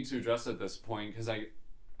also need to address at this point, because I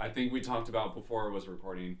think we talked about before it was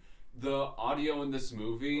recording, the audio in this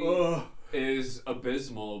movie is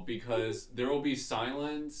abysmal because there will be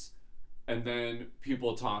silence and then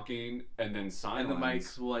people talking and then silence. And the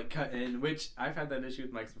mics will like cut in, which I've had that issue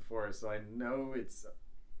with mics before, so I know it's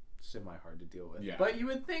semi-hard to deal with. Yeah. But you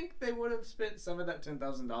would think they would have spent some of that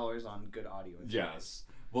 $10,000 on good audio. Yes.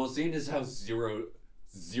 Well, seeing as how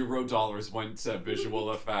 $0 went to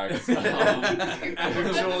visual effects,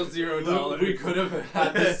 actual $0. We could have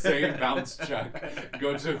had the same bounce check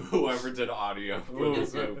go to whoever did audio for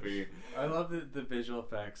this movie. I love that the visual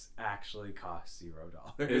effects actually cost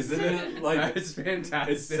 $0. Isn't it? Like, it's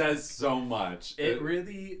fantastic. It says so much. It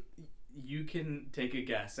really, you can take a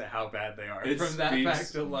guess at how bad they are It from that speaks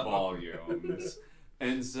fact alone. volumes.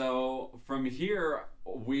 And so from here,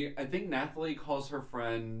 I think Nathalie calls her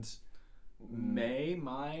friend Maya.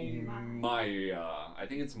 I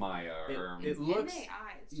think it's Maya. It It's looks.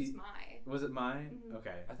 M-A-I. It's just Mai. Was it Mai? Mm-hmm.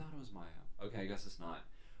 Okay. I thought it was Maya. Okay, I guess it's not.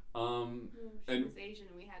 She was Asian,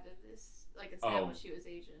 and we had to establish she was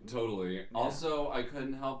Asian. Totally. Yeah. Also, I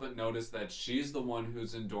couldn't help but notice that she's the one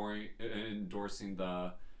who's endorsing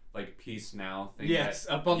the Peace Now thing. Yes,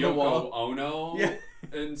 that up on Yoko the wall. Ono Yeah.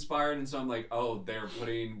 inspired, and so I'm like, oh, they're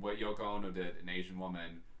putting what Yoko Ono did, an Asian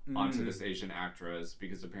woman, onto this Asian actress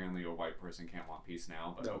because apparently a white person can't want peace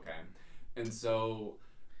now, but okay. And so,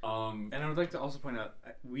 and I would like to also point out,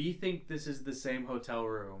 we think this is the same hotel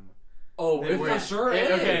room. Oh, it for sure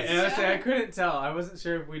is. Okay, and I couldn't tell. I wasn't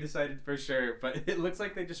sure if we decided for sure, but it looks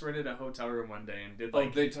like they just rented a hotel room one day and did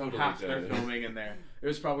they totally half did. their filming in there. It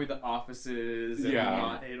was probably the offices.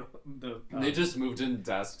 And they just moved in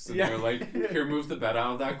desks and they're like, here, move the bed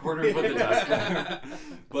out of that corner and put the desk there.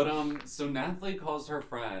 But so Nathalie calls her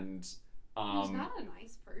friend. She's not a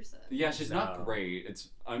nice person. Yeah, she's not great.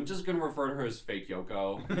 I'm just gonna refer to her as fake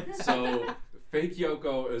Yoko. So fake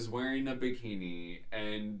Yoko is wearing a bikini,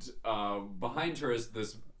 and behind her is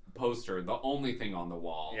this poster, the only thing on the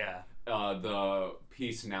wall. Yeah. The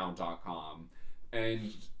peacenow.com.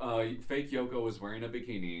 And fake Yoko was wearing a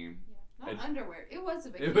bikini. Yeah. Not underwear. It was a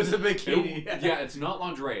bikini. It was a bikini. Yeah, it's not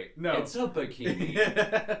lingerie. No. It's a bikini.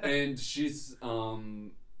 And she's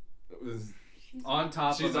on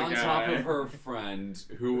top She's of on top of her friend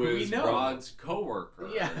who is Rod's coworker.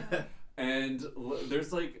 Yeah. And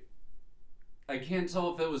there's I can't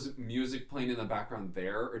tell if it was music playing in the background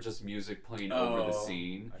there or just music playing over the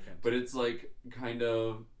scene. But it's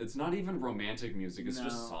it's not even romantic music, it's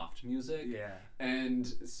just soft music. Yeah. And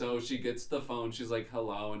so she gets the phone, she's like,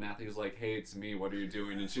 hello, and Nathalie's like, hey, it's me, what are you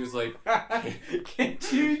doing? And she was like,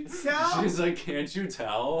 can't you tell? She's like, can't you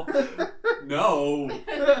tell? No,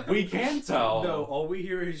 we can't tell. No, all we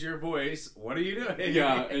hear is your voice. What are you doing?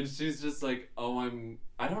 Yeah, and she's just like, oh,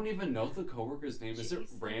 I don't even know the coworker's name. Is it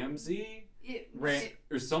Ramsey?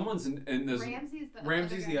 Or someone's in this.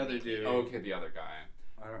 Ramsey's the other dude. Oh, okay, the other guy.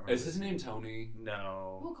 I don't remember. Is his name Tony?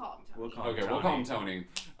 No. We'll call him Tony. We'll call him Tony.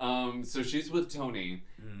 So she's with Tony,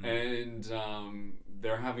 and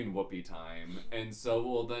they're having whoopee time. And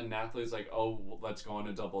so, then Nathalie's like, oh, let's go on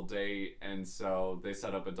a double date. And so they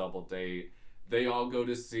set up a double date. They all go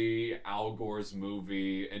to see Al Gore's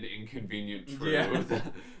movie, An Inconvenient Truth,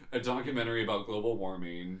 a documentary about global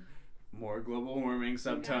warming. More global warming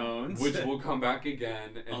subtones. Which will come back again.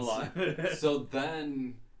 And a lot. So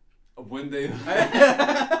then, when they...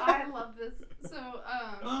 I love this. So,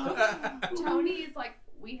 Tony is like,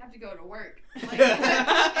 we have to go to work.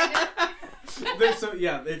 This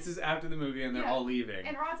is after the movie and they're all leaving.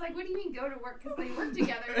 And Rod's like, what do you mean go to work? Because they work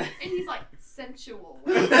together. And he's like, sensual.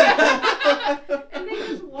 And they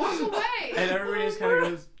just walk away. And everybody just kind of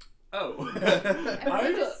goes, oh.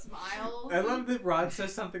 Everybody just smiles. I love that Rod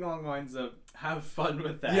says something along the lines of, have fun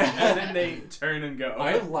with that. Yeah. And then they turn and go.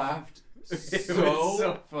 I laughed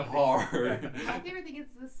so hard. My favorite thing is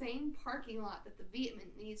the same parking lot that the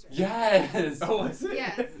Vietnamese are in. Yes. Oh, was it?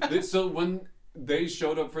 Yes. So when they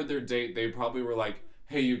showed up for their date, they probably were like,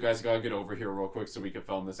 hey, you guys gotta get over here real quick so we can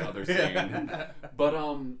film this other scene. But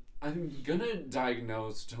I'm gonna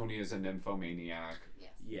diagnose Tony as a nymphomaniac.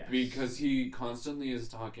 Yes. Because he constantly is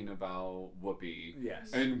talking about Whoopi.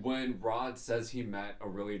 Yes. And when Rod says he met a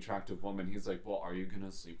really attractive woman, he's like, well, are you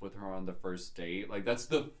gonna sleep with her on the first date? That's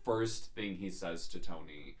the first thing he says to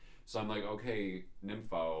Tony. So I'm like, okay,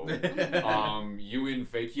 nympho, you and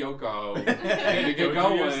fake Yoko, you need to get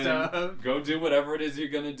going. Go do whatever it is you're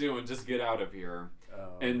gonna do and just get out of here.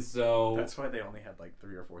 And so... That's why they only had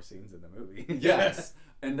 3 or 4 scenes in the movie. Yes.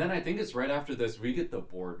 And then I think it's right after this, we get the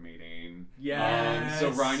board meeting. Yes.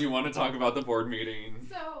 So Rhiane, you want to talk about the board meeting?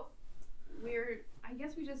 So, I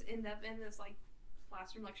guess we just end up in this,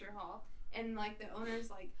 classroom lecture hall. And, the owner's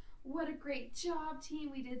like, what a great job,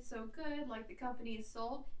 team. We did so good. The company is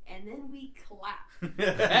sold. And then we clap. For,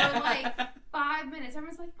 5 minutes.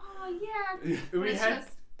 Everyone's like, oh, yeah.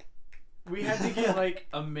 We had to get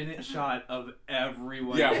a minute shot of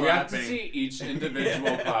everyone clapping. We have to see each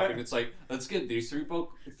individual clapping. It's let's get these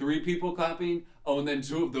three people clapping. Oh, and then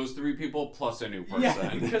 2 of those 3 people plus a new person.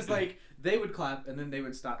 Yeah, because they would clap and then they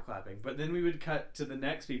would stop clapping. But then we would cut to the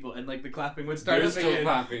next people and the clapping would start. They're still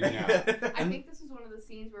clapping, yeah. I think this was one of the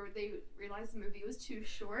scenes where they realized the movie was too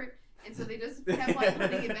short. And so they just kept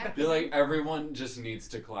putting it back. They're like, everyone just needs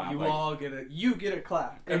to clap. You get a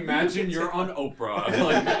clap. Imagine you're on Oprah.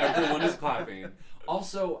 Everyone is clapping.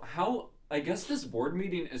 Also, I guess this board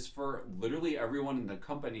meeting is for literally everyone in the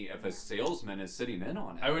company if a salesman is sitting in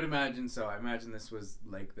on it. I would imagine so. I imagine this was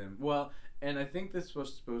them. Well, and I think this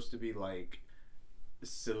was supposed to be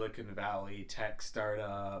Silicon Valley tech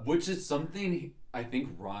startup. Which is something I think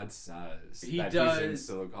Rod says. He that does. He's in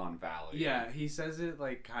Silicon Valley. Yeah, he says it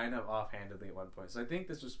like kind of offhandedly at one point. So I think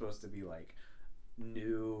this was supposed to be like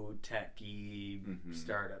new techy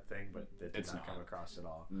startup thing, but it did not come across at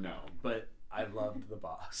all. No. But I loved the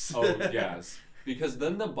boss. Oh, yes. Because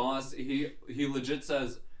then the boss, he legit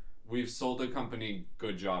says, "We've sold a company.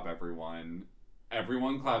 Good job, everyone."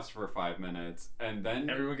 Everyone claps for 5 minutes, and then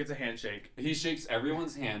everyone gets a handshake. He shakes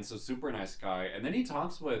everyone's hand, so super nice guy. And then he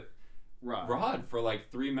talks with Rod for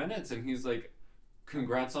like 3 minutes, and he's like,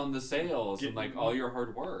 "Congrats on the sales and like all your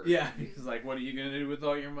hard work." Yeah, he's like, "What are you gonna do with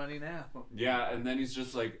all your money now?" Yeah, and then he's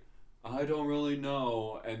just like, "I don't really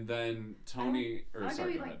know." And then Tony,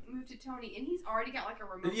 we like move to Tony, and he's already got like a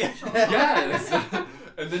remote Yeah. control. Yes.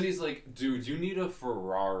 And then he's like, "Dude, you need a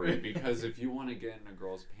Ferrari because if you want to get in a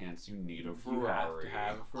girl's pants, you need a Ferrari." You have to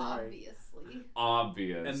have a Ferrari.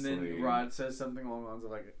 Obviously. And then Rod says something along the lines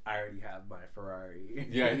of like, "I already have my Ferrari."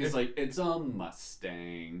 Yeah, he's like, "It's a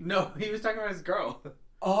Mustang." No, he was talking about his girl.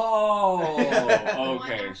 Oh,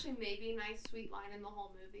 One okay. actually maybe nice sweet line in the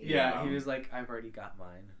whole movie. Yeah, he was like, "I've already got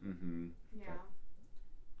mine." Mm-hmm. Yeah.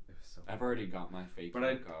 It was so I've already got my fake But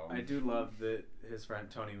Yoko. I do love that his friend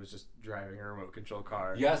Tony was just driving a remote control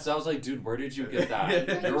car. Yes, I was like, "Dude, where did you get that?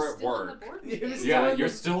 Yeah, You're at still on the work." board Yeah, meeting. still Yeah, in you're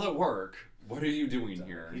the- still at work. What are you doing So,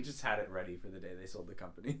 here? he just had it ready for the day they sold the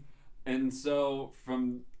company. And so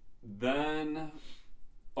from then,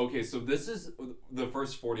 okay, so this is the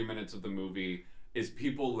first 40 minutes of the movie is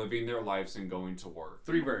people living their lives and going to work.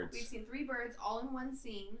 3 birds. We've seen 3 birds all in one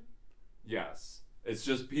scene. Yes. It's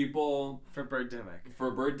just people. For Birdemic.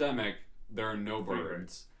 For Birdemic, there are no 3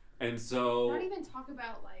 birds. And so. Not even talk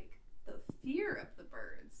about like the fear of the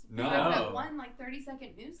birds. No. Besides that one like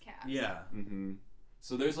 30-second newscast. Yeah. Mm-hmm.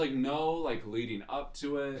 So there's like no like leading up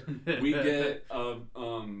to it. We get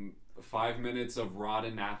 5 minutes of Rod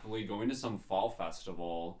and Nathalie going to some fall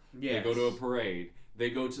festival. Yes. They go to a parade. They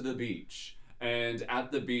go to the beach. And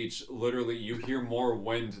at the beach, literally, you hear more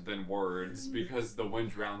wind than words because the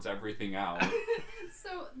wind drowns everything out.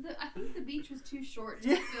 So I think the beach was too short to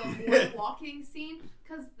Yeah. film one walking scene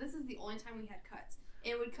because this is the only time we had cuts.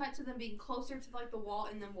 It would cut to them being closer to like the wall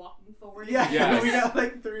and then walking forward. Yeah, Yes. we got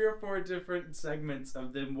like 3 or 4 different segments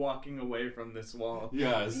of them walking away from this wall.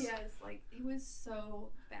 Yes. Yes, like it was so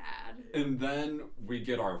bad. And then we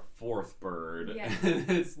get our 4th bird. Yeah. And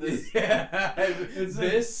it's this. Yeah.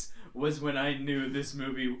 This was when I knew this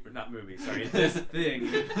movie, not movie, sorry, this thing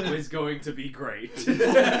was going to be great. 'Cause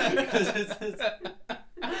it's this-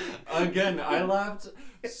 Again, I laughed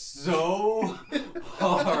so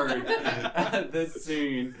hard at this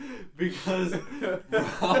scene because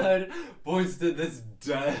Rod points to this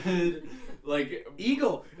dead, like,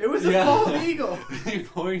 Eagle. It was a bald eagle.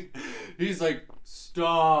 He's like,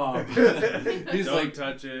 "Stop." He's Don't like,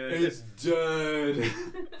 touch it. "It's dead."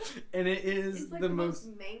 And it is It's like the the most,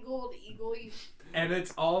 mangled eagle you. and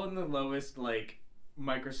it's all in the lowest like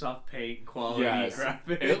Microsoft Paint quality Yes.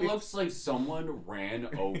 graphics. It looks like someone ran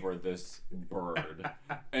over this bird.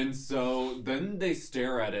 And so then they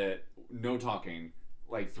stare at it, no talking,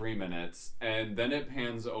 like 3 minutes, and then it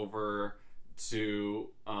pans over to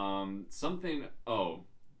something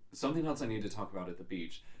else I need to talk about at the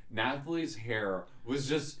beach. Nathalie's hair was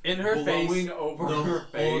just in her blowing face over the her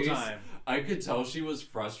face. whole time. I could tell she was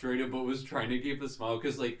frustrated, but was trying to keep a smile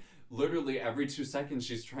because, like, literally every 2 seconds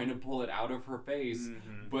she's trying to pull it out of her face,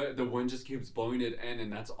 but the wind just keeps blowing it in,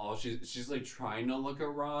 and that's all she's like trying to look at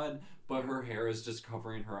Rod, but her hair is just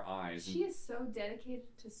covering her eyes. She is so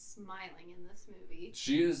dedicated to smiling in this movie.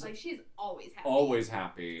 She is Like she is always happy. always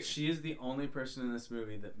happy. She is the only person in this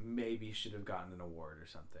movie that maybe should have gotten an award or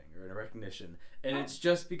something, or a recognition. And it's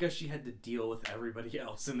just because she had to deal with everybody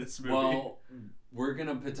else in this movie. Well, we're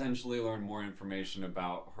gonna potentially learn more information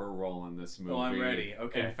about her role in this movie. Oh, I'm ready.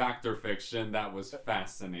 Okay. In fact or fiction, that was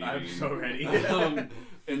fascinating. I'm so ready.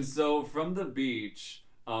 And so from the beach,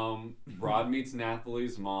 Rod meets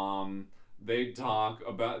Nathalie's mom. They talk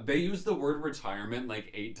about. They use the word retirement like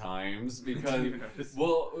 8 times because. even notice.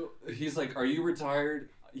 Well, he's like, "Are you retired?"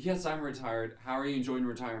 "Yes, I'm retired." "How are you enjoying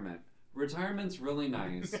retirement?" "Retirement's really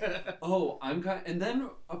nice." "Oh, I'm kind." And then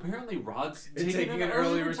apparently Rod's taking an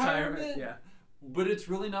early retirement. Yeah. But it's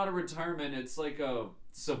really not a retirement. It's like a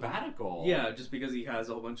sabbatical. Yeah, just because he has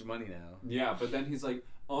a whole bunch of money now. Yeah, but then he's like,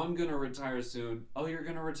 "Oh, I'm gonna retire soon." "Oh, you're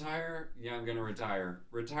gonna retire?" "Yeah, I'm gonna retire."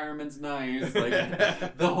 Retirement's nice.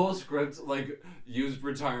 Like the whole script like used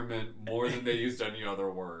retirement more than they used any other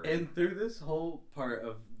word. And through this whole part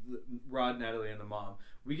of Rod, Natalie, and the mom,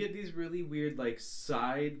 we get these really weird like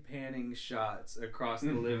side panning shots across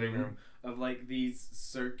the living room of like these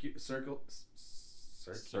circular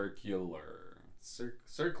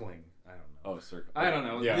circling. I don't know. Oh, circle. I don't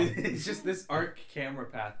know. Yeah. It's just this arc camera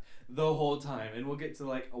path the whole time, and we'll get to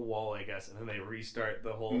like a wall, I guess, and then they restart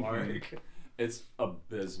the whole arc. It's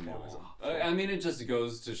abysmal. It was awful. I mean, it just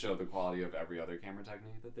goes to show the quality of every other camera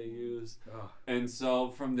technique that they use. Oh. And so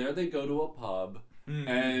from there, they go to a pub.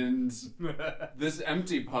 And this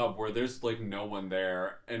empty pub where there's like no one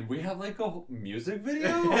there, and we have like a music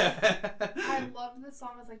video. I loved the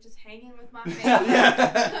song. I was like just hanging with my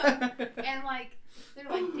family, and like they're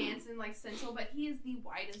like dancing like sensual, but he is the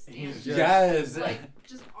whitest dancer. Yes, like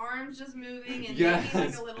just arms just moving and Yes. maybe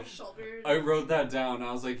like a little shoulder. I wrote that down.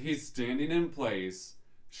 I was like, he's standing in place,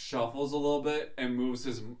 shuffles a little bit, and moves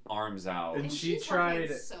his arms out. And she she's tried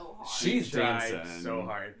working so hard. She's tried dancing so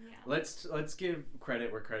hard. Yeah. Let's give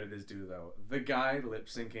credit where credit is due, though. The guy lip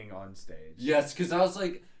syncing on stage. Yes, because I was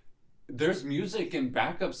like, there's music and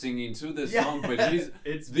backup singing to this song, but he's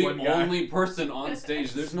It's the one guy. only person on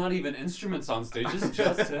stage. There's not even instruments on stage. It's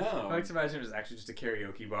just him. I like to imagine it was actually just a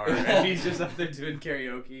karaoke bar, and he's just up there doing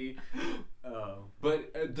karaoke. Oh.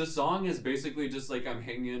 But the song is basically just like, I'm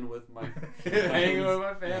hanging with my Hanging with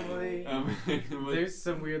my family. hanging with... There's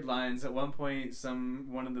some weird lines. At one point,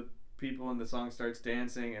 one of the people in the song starts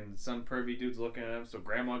dancing, and some pervy dude's looking at him, so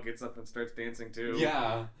grandma gets up and starts dancing too.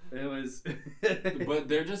 Yeah. It was... But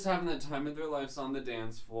they're just having the time of their lives on the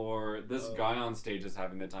dance floor. This guy on stage is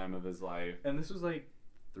having the time of his life. And this was like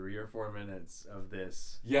 3 or 4 minutes of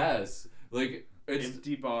this. Yes. Like, it's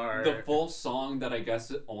empty bar. the full song that I guess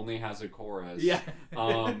it only has a chorus. Yeah.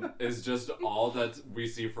 Is just all that we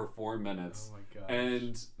see for 4 minutes. Oh my gosh.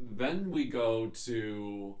 And then we go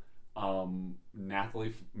to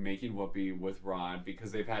Nathalie making Whoopi with Rod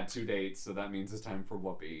because they've had 2 dates, so that means it's time for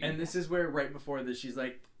Whoopi. And this is where right before this she's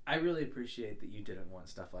like, I really appreciate that you didn't want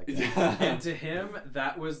stuff like that. Yeah. And to him,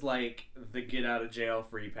 that was like the get out of jail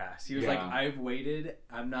free pass. He was like, I've waited.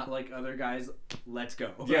 I'm not like other guys. Let's go.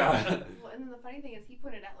 Yeah. Well, and then the funny thing is, he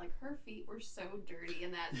put it out like her feet were so dirty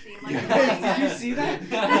in that scene. Like, did you see that?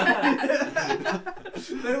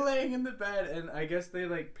 They're laying in the bed, and I guess they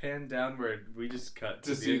like pan downward. We just cut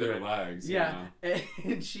to see their end. legs. Yeah.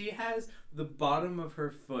 And she has the bottom of her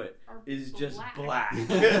foot Are is just black.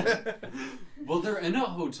 Well, they're in a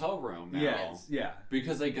hotel room now. Yes, yeah.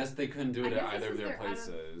 Because I guess they couldn't do it I at guess either this of is their their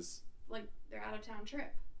places. like their out of town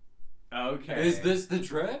trip. Okay. Is this the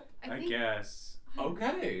trip? I think, guess.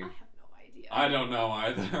 Okay. I have no idea. I don't know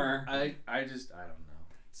either. I don't know.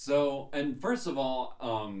 So, and first of all,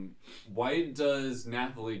 why does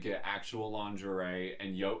Nathalie get actual lingerie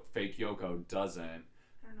and fake Yoko doesn't?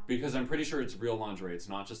 I don't know. Because I'm pretty sure it's real lingerie. It's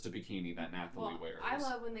not just a bikini that Nathalie Well, wears. I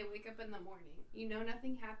love when they wake up in the morning. You know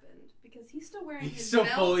nothing happened because he's still wearing He's his still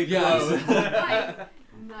belt. fully Yes. clothed. Like,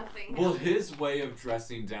 nothing Well, happened. his way of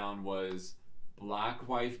dressing down was black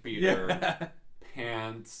wife beater, Yeah.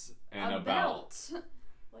 pants, and a belt.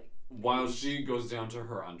 Like, While she goes down to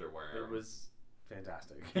her underwear. It was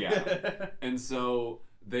fantastic. Yeah. And so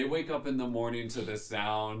they wake up in the morning to the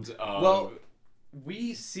sound of... Well,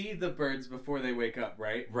 we see the birds before they wake up,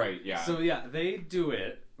 right? Right, yeah. So yeah, they do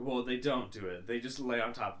it. Well, they don't do it. They just lay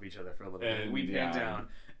on top of each other for a little bit. And, We pan yeah. down,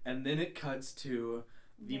 and then it cuts to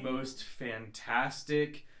the Yeah. most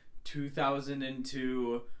fantastic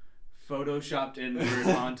 2002 photoshopped in bird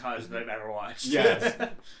montage that I've ever watched. Yes.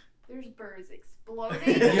 there's birds exploding.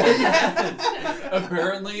 Yes.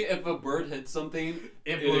 Apparently, if a bird hits something,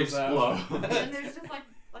 it blows up. explodes. And there's just like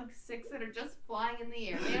 6 that are just flying in the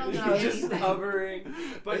air. They don't know Just anything. hovering,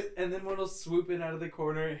 and then one will swoop in out of the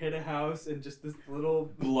corner, hit a house, and just this little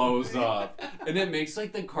Blows up. And it makes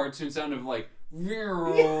like the cartoon sound of like as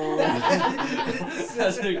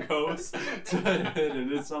it goes to hit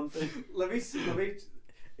into something. Let me.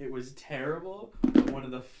 It was terrible, but one of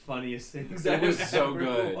the funniest things It I've was so ever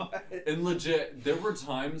good. watched. And legit, there were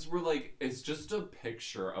times where like it's just a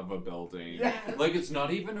picture of a building. Yeah. Like it's not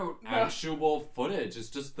even actual footage. It's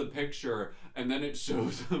just the picture, and then it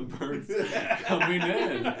shows the birds coming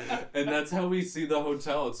in, and that's how we see the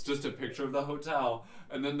hotel. It's just a picture of the hotel,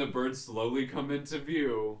 and then the birds slowly come into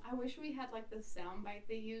view. I wish we had like the sound bite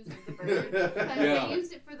they used of the bird. Because Yeah. they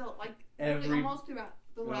used it for the almost throughout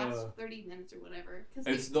the last 30 minutes or whatever.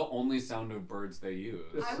 It's the only sound of birds they use.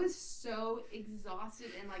 I was so exhausted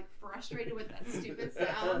and like frustrated with that stupid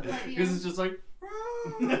sound. Because it's just like,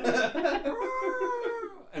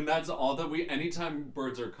 and that's all that anytime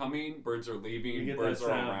birds are coming, birds are You leaving, get birds that are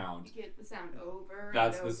sound. around. You get the sound over.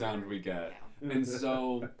 That's and the sound over. we get. Yeah. And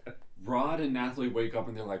so Rod and Nathalie wake up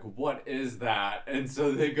and they're like, what is that? And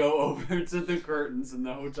so they go over to the curtains in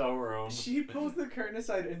the hotel room. She pulls the curtain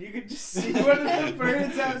aside and you can just see one of the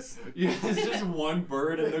birds out. Yeah, it's just one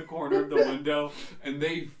bird in the corner of the window, and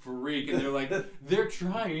they freak, and they're like, they're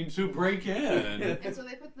trying to break in. And so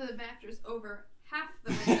they put the mattress over half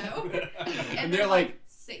the window, And they're like,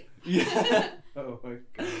 safe. Yeah. Oh my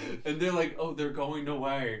god. And they're like, oh, they're going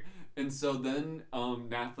away. And so then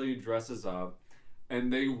Nathalie dresses up,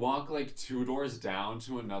 and they walk like 2 doors down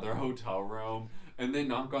to another hotel room, and they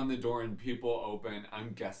knock on the door and people open.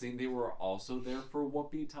 I'm guessing they were also there for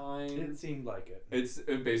whoopee time. It seemed like it.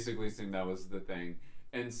 It basically seemed that was the thing.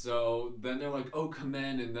 And so then they're like, oh, come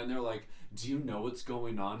in. And then they're like, do you know what's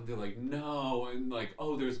going on? And they're like, no. And like,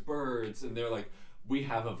 oh, there's birds. And they're like, we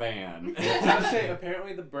have a van. I was saying,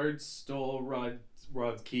 apparently the birds stole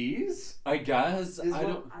Rod's keys. I guess. I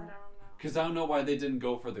don't know. Because I don't know why they didn't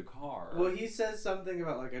go for the car. Well, he says something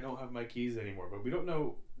about, like, I don't have my keys anymore, but we don't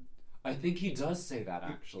know. I think he does say that,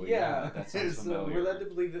 actually. Yeah, that sounds so familiar. we're led to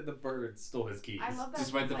believe that the birds stole his keys. I love that.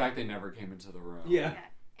 Despite the fact they never came into the room. Yeah.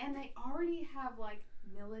 And they already have, like,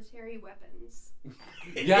 military weapons.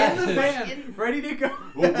 Yes. In the van, ready to go.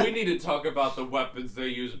 Well, we need to talk about the weapons they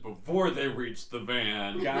used before they reached the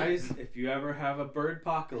van. Guys, if you ever have a bird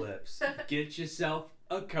apocalypse, get yourself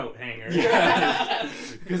a coat hanger.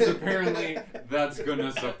 Yes. Because apparently that's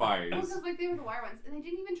gonna suffice. Well, because like they were the wire ones, and they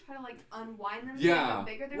didn't even try to like unwind them to Yeah. make them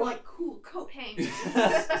bigger. They were like cool coat hangers.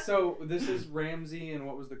 So this is Ramsey, and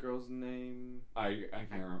what was the girl's name? I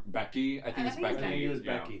can't remember. Becky? I think it's think Becky. it's I think it was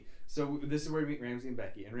Yeah. Becky. So this is where we meet Ramsey and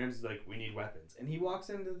Becky, and Ramsey's like, we need weapons. And he walks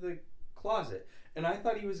into the closet, and I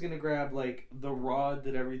thought he was going to grab, like, the rod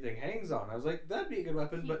that everything hangs on. I was like, that'd be a good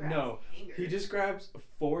weapon, but no. Hangers. He just grabs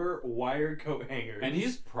 4 wire coat hangers. And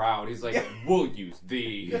he's proud. He's like, Yeah. we'll use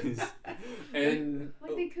these. And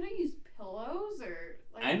like they could have used pillows or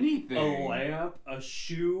like anything. a lamp, a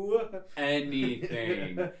shoe.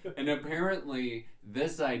 Anything. And apparently,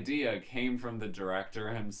 this idea came from the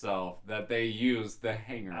director himself, that they used the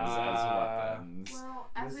hangers as weapons. Well,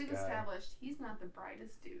 as This we've guy. established, he's not the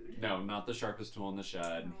brightest dude. No, not the sharpest tool in the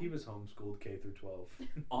shed. He was homeschooled K through 12.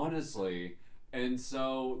 Honestly. And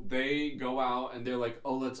so they go out and they're like,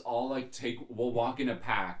 oh, let's all like we'll walk in a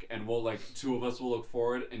pack, and we'll like 2 of us will look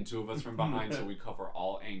forward and 2 of us from behind, so we cover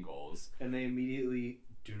all angles. And they immediately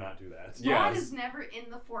do not do that. Yeah. Rod Yes. is never in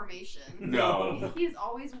the formation. No. He is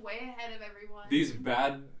always way ahead of everyone. These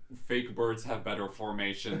bad fake birds have better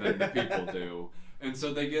formation than the people do. And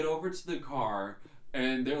so they get over to the car,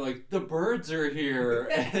 and they're like, the birds are here.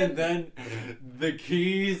 And then the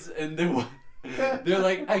keys, and they're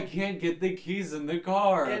like, I can't get the keys in the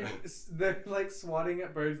car. And they're like swatting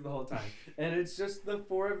at birds the whole time. And it's just the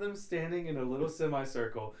 4 of them standing in a little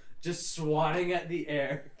semicircle, just swatting at the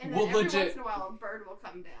air. And then Well, every legit- once in a while, a bird will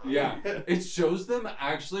come down. Yeah, it shows them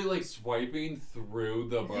actually like swiping through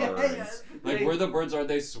the birds. Yes. Like They- where the birds are,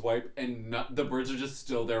 they swipe, and the birds are just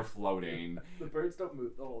still there floating. The birds don't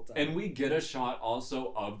move the whole time. And we get a shot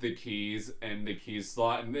also of the keys and the keys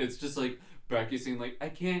slot, and it's just like Becky saying like, I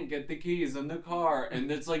can't get the keys in the car,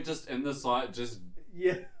 and it's like just in the slot, just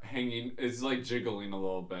yeah. hanging. It's like jiggling a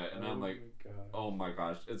little bit, and I'm like, my God. oh my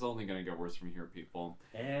gosh, it's only gonna get worse from here, people.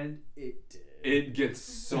 And it did. It gets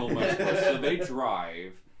so much worse. So they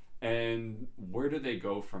drive, and where do they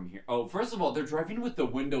go from here? Oh, first of all, they're driving with the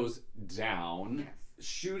windows down. Yes.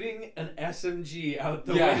 Shooting an SMG out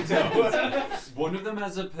the Yeah. window. One of them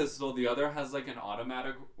has a pistol, the other has like an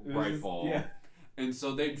automatic rifle. Yeah. And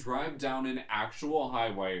so they drive down an actual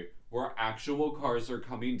highway where actual cars are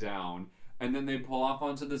coming down, and then they pull off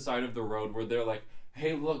onto the side of the road where they're like,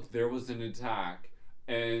 hey, look, there was an attack.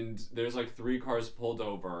 And there's like 3 cars pulled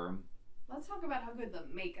over. Let's talk about how good the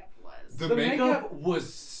makeup was. The The makeup makeup-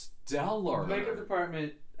 was stellar. The makeup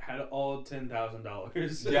department had all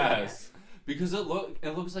 $10,000. Yes. Because it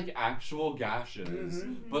looks like actual gashes.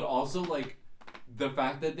 Mhm. But also like the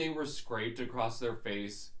fact that they were scraped across their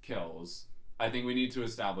face kills. I think we need to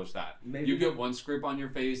establish that. Maybe You get one scrape on your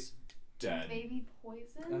face, dead. Maybe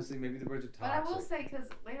poison. Honestly, maybe the birds are toxic. But I will say, because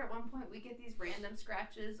later at one point we get these random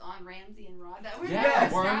scratches on Ramsey and Rod that were Yeah,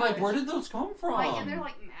 never where I'm like, established. where did those come from? Like, and they're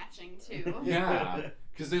like matching too. Yeah,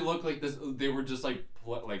 because they look like this. They were just like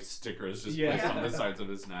like stickers just Yeah. placed on the sides of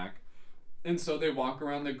his neck. And so they walk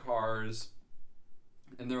around the cars,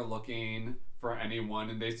 and they're looking for anyone,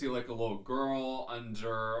 and they see like a little girl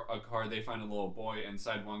under a car. They find a little boy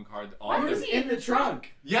inside one car. Why He was was he in the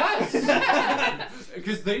trunk. Yes,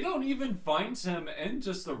 because they don't even find him in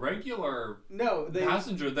just the regular No, they.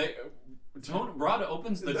 passenger. Rod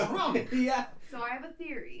opens the trunk. Yeah. So I have a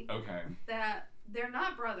theory Okay. that they're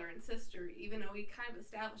not brother and sister, even though we kind of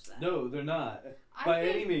established that. No, they're not. I By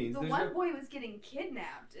think any means. the one boy was getting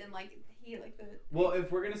kidnapped, and Well,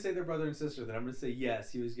 if we're gonna say they're brother and sister, then I'm gonna say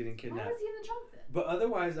yes, he was getting kidnapped. Why was he in the trunk then? But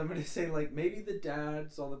otherwise, I'm gonna say like maybe the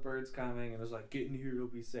dad saw the birds coming and was like, "Get in here, you'll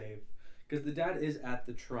be safe," because the dad is at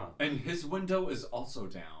the trunk. And his window is also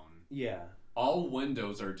down. Yeah. All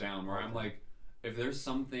windows are down. Where I'm like, if there's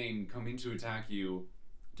something coming to attack you,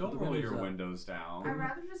 don't roll your windows down. I'd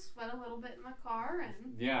rather just sweat a little bit in my car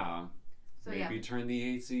and. Yeah. So, maybe turn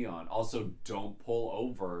the AC on. Also, don't pull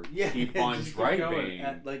over. Yeah. Keep on driving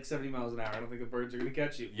at like 70 miles an hour. I don't think the birds are gonna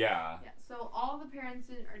catch you. Yeah. Yeah. So all the parents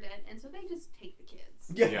are dead, and so they just take the kids.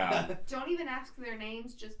 Yeah. Don't even ask their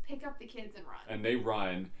names. Just pick up the kids and run. And they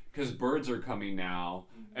run because birds are coming now.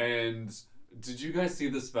 Mm-hmm. And did you guys see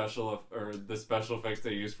the special effects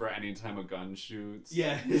they use for any time a gun shoots?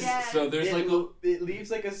 Yes. Yes. So there's it leaves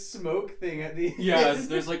like a smoke thing at the end. Yes,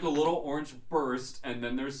 there's like a little orange burst, and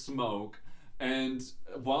then there's smoke. And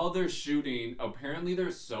while they're shooting, apparently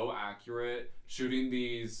they're so accurate shooting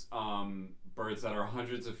these birds that are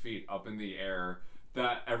hundreds of feet up in the air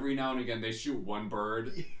that every now and again they shoot one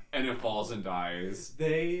bird and it falls and dies.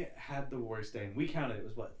 They had the worst day. We counted. It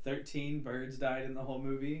was what, 13 birds died in the whole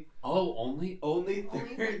movie? Oh, only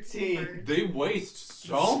 13. They waste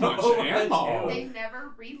so much ammo. They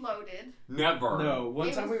never reloaded. Never. No,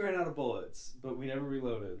 one time we ran out of bullets, but we never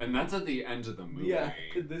reloaded. And that's at the end of the movie. Yeah,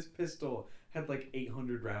 this pistol had like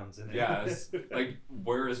 800 rounds in it. Yes. Like,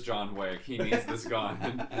 where is John Wick? He needs this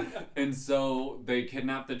gun. And so they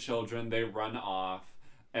kidnap the children, they run off,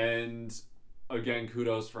 and again,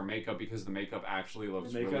 kudos for makeup because the makeup actually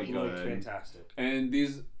looks really good. Looks fantastic. And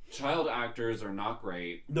these child actors are not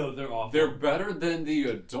great. No, they're awful. They're better than the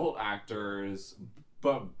adult actors,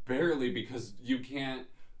 but barely because you can't.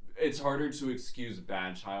 It's harder to excuse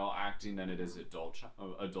bad child acting than it is adult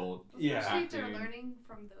Especially acting. if they're learning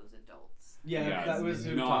from those adults. Yeah, that was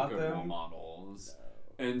who not taught good them. role models.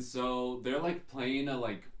 No. And so they're like playing a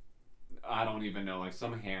I don't even know, like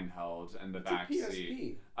some handheld in the back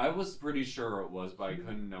seat. I was pretty sure it was, but I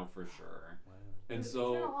couldn't know for sure. Wow. And It's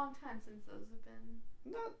so been a long time since those have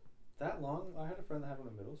been. Not that long. I had a friend that had one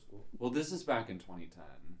in middle school. well, this is back in 2010.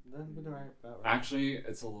 Then been about right. Actually,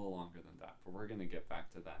 it's a little longer than that, but we're gonna get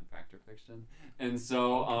back to that in Fact or Fiction. And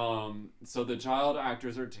so, so the child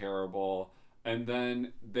actors are terrible, and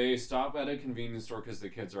then they stop at a convenience store because the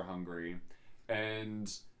kids are hungry,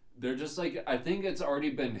 and they're just like, I think it's already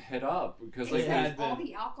been hit up because like all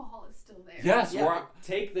the alcohol is still there. yes, Yeah,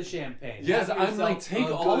 take the champagne. yes, Have I'm like, yourself take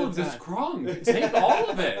a all good of this time. crunk, take all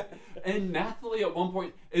of it. And Nathalie at one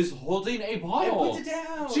point is holding a And bottle. puts it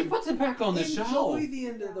down. She puts it back on the Enjoy shelf. the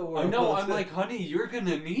end of the I world. know, I'm like, honey, you're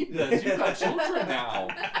gonna need this. You've got children now.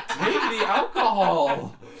 Take the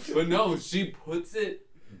alcohol. But no, she puts it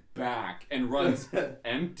back and runs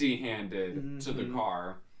empty-handed to the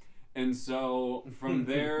car. And so from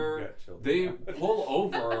there, they pull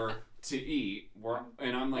over to eat.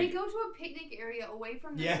 And I'm like, They go to a picnic area away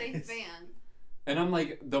from the Yes. safe van. and I'm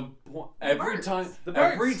like, every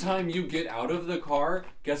birds. time you get out of the car,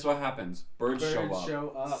 guess what happens? Birds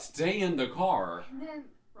show up. Stay in the car. And then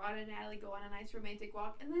Rod and Natalie go on a nice romantic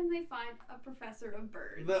walk, and then they find a professor of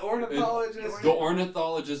birds. The ornithologist. The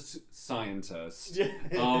ornithologist scientist,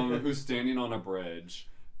 who's standing on a bridge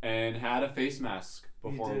and had a face mask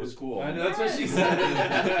before it was cool. I know, that's what she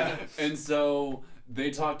said. And so they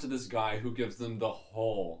talk to this guy who gives them the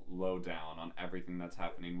whole lowdown on everything that's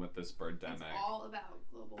happening with this birdemic. It's all about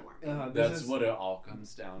global warming. That's what it all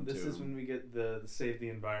comes down to. This is when we get the Save the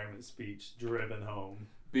Environment speech driven home.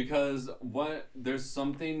 Because there's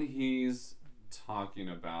something he's talking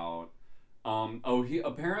about. He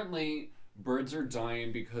apparently birds are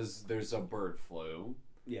dying because there's a bird flu.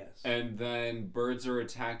 Yes. And then birds are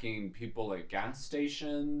attacking people at gas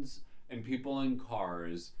stations and people in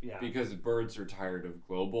cars because birds are tired of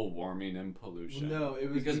global warming and pollution. No, it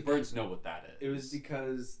was because birds know what that is. It was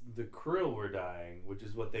because the krill were dying, which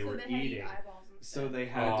is what they were Had to eat eating. eyeballs instead. So they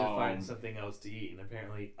had to find something else to eat, and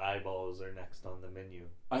apparently eyeballs are next on the menu.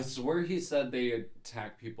 I swear he said they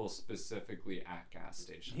attack people specifically at gas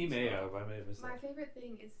stations. He may have. I may have missed My that. favorite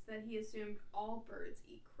thing is that he assumed all birds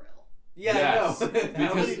eat krill. Yeah, Yes, I know.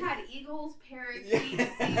 because- He had eagles,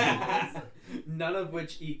 parakeets, seagulls. None of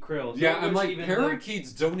which eat krill. Yeah, None of I'm which like, even,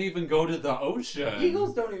 parakeets don't even go to the ocean.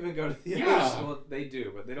 Eagles don't even go to the Yeah. ocean. Well, they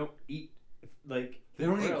do, but they don't eat, They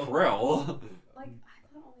don't eat krill. Like,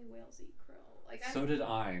 I thought only whales eat krill. Like So did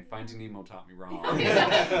I. Finding Nemo taught me wrong.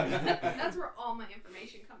 That's where all my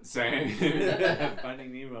information comes Same.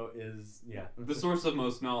 Finding Nemo is The source of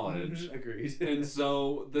most knowledge. Agreed. And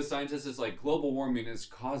so the scientist is like, global warming is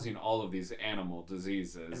causing all of these animal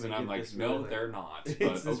diseases. And I'm like, no, really, they're not. But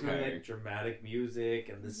it's this okay. really, like, dramatic music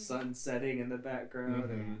and the sun setting in the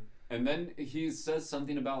background. And then he says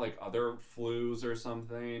something about like other flus or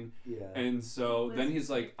something. Yeah. And so then he's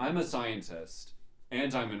like, I'm a scientist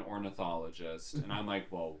and I'm an ornithologist. And I'm like,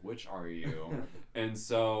 well, which are you? And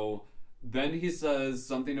so then he says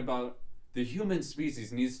something about the human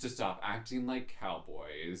species needs to stop acting like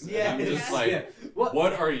cowboys. Yeah. And I'm just like,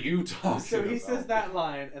 what are you talking about? So he says that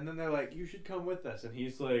line, and then they're like, you should come with us. And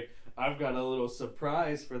he's like, I've got a little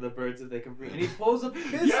surprise for the birds if they come free. And he pulls a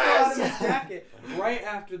pistol out of his jacket right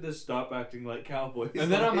after the stop acting like cowboys. And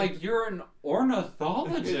then I'm like, you're an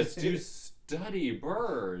ornithologist. You study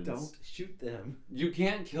birds. Don't shoot them. You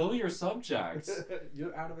can't kill your subjects.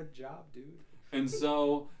 You're out of a job, dude. And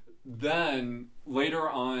so then later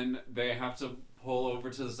on, they have to pull over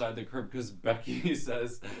to the side of the curb because Becky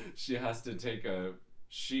says she has to take a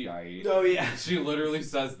Shiite. Oh, yeah. She literally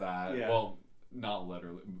says that. Yeah. Well, not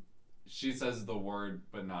literally. She says the word,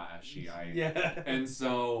 but not as Shiite. Yeah. And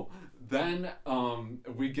so then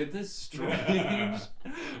we get this strange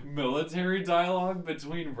military dialogue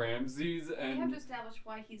between Ramses and... They have to establish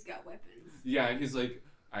why he's got weapons. Yeah, he's like,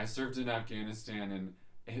 I served in Afghanistan and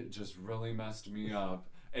it just really messed me up.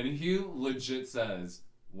 And he legit says,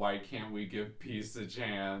 why can't we give peace a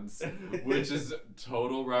chance? Which is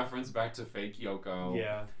total reference back to fake Yoko.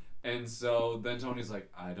 Yeah. And so then Tony's like,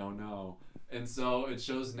 I don't know. And so it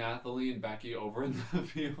shows Nathalie and Becky over in the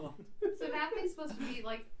field. So Nathalie's supposed to be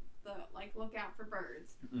like the lookout for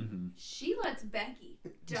birds. Mm-hmm. She lets Becky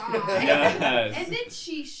die. Yes. And then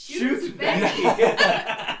she shoots Becky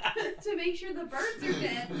to make sure the birds are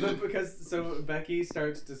dead. But so Becky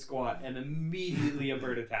starts to squat and immediately a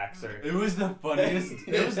bird attacks her. It was the funniest,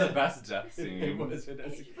 it was the best death scene. It was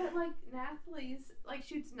fantastic. But like Nathalie's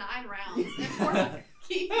shoots 9 rounds and poor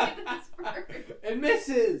Becky hits bird. And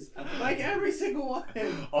misses! Like every single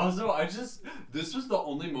one. Also, this was the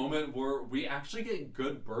only moment where we actually get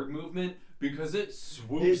good bird movement because it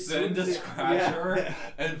swoops in to scratch her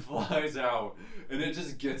and flies out. And it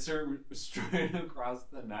just gets her straight across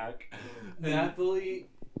the neck. Nathalie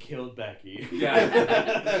killed Becky. Yeah.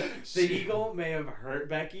 The eagle may have hurt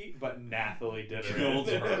Becky, but Nathalie did her. Killed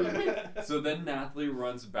her. So then Nathalie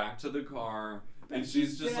runs back to the car. And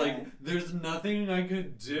she's just like, there's nothing I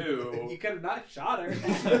could do. You could have not shot her.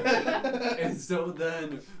 And so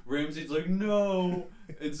then Ramsey's like, no.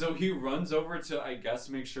 And so he runs over to, I guess,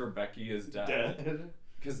 make sure Becky is dead.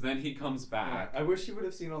 Because then he comes back. I wish you would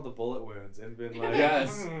have seen all the bullet wounds and been like,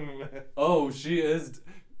 yes. Oh, she is,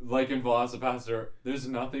 like in Velocipaster, there's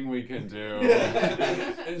nothing we can do.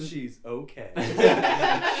 And she's okay.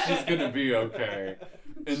 She's going to be okay.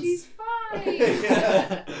 And she's fine.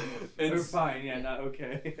 We're fine, yeah, not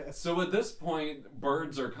okay. So at this point,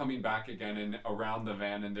 birds are coming back again and around the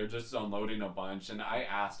van, and they're just unloading a bunch. And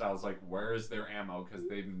I was like, where is their ammo? Because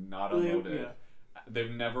they've not unloaded. Yeah.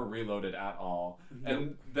 They've never reloaded at all. Nope.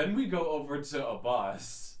 And then we go over to a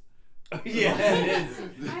bus. Yeah, it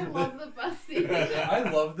is. I love the bus scene. I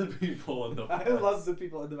love the people in the bus. I love the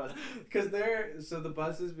people in the bus. Because the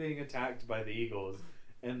bus is being attacked by the eagles,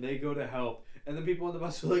 and they go to help. And the people on the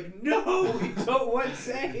bus are like, no, we don't want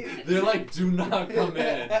saved. They're like, do not come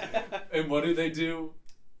in. And what do?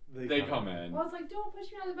 They come in. Well, it's like, don't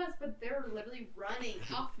push me on the bus, but they're literally running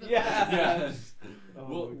off the bus. Yes. Oh,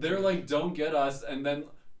 well, they're like, don't get us. And then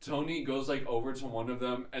Tony goes like over to one of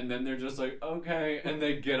them, and then they're just like, okay. And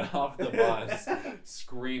they get off the bus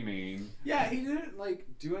screaming. Yeah, he didn't like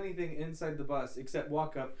do anything inside the bus except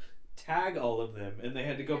walk up, tag all of them, and they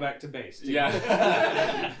had to go back to base. Yeah.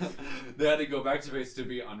 They had to go back to base to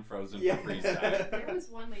be unfrozen for freeze time. There was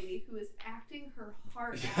one lady who was acting her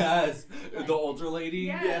heart out. Yes. The older lady?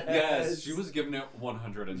 Yes. She was giving it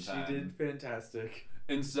 110. She did fantastic.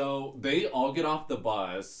 And so they all get off the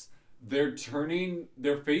bus. They're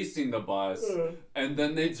facing the bus, and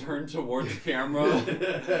then they turn towards the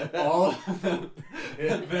camera. All of them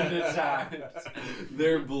have been attacked.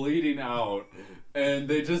 They're bleeding out. And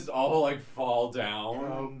they just all like fall down.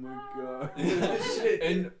 Oh my god.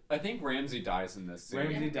 And I think Ramsey dies in this scene.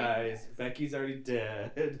 Ramsey dies. Becky's already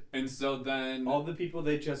dead. And so then all the people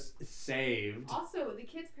they just saved. Also, the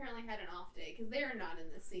kids apparently had an off day because they are not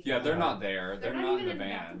in this scene. Yeah, they're not there. They're not even in the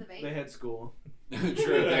van. They had school.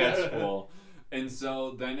 True, they had school. And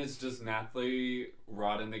so then it's just Nathalie,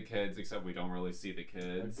 Rod, and the kids, except we don't really see the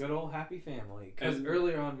kids. A good old happy family. Because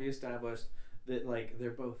earlier on we established that like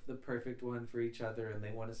they're both the perfect one for each other, and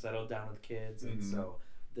they want to settle down with kids, and so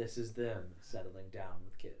this is them settling down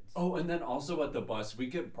with kids. Oh, and then also at the bus we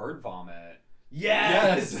get bird vomit.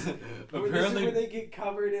 Yes. Apparently, this is where they get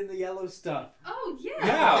covered in the yellow stuff. Oh yeah.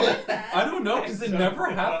 Yeah. What is that? I don't know because it I never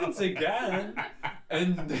don't know. happens again,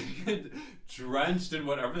 and they get drenched in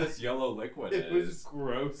whatever this yellow liquid is. It was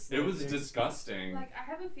gross. It was disgusting. Like, I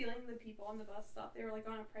have a feeling the people on the bus thought they were like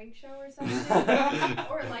on a prank show or something,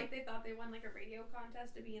 or like they thought they won like a radio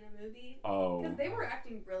contest to be in a movie. Oh. Because they were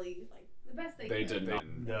acting really like the best they They could. did not.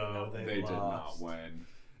 No, They did not lost. win.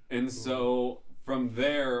 And so from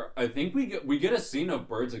there, I think we get a scene of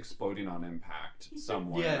birds exploding on impact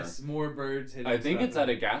somewhere. Yes, more birds hitting I think stuff. it's at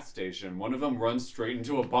a gas station. One of them runs straight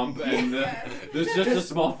into a bump, and Yeah. there's just a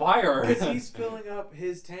small fire. Because he's filling up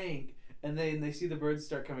his tank, and then they see the birds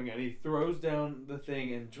start coming, and he throws down the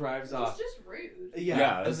thing and drives off. It's just rude.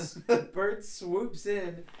 Yeah, Yes. and the bird swoops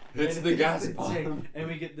in, It's and the hits gas the bomb. tank, and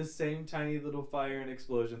we get the same tiny little fire and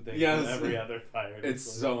explosion thing Yes. from every other fire. And It's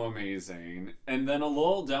explosion. so amazing. And then a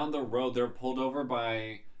little down the road, they're pulled over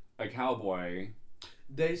by a cowboy.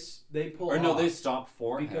 They pull Or off. no, they stop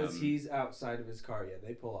for because him. he's outside of his car. Yeah,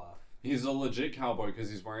 they pull off. He's a legit cowboy because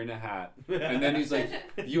he's wearing a hat. And then he's like,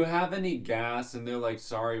 "You have any gas?" And they're like,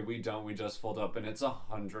 "Sorry, we don't. We just filled up, and it's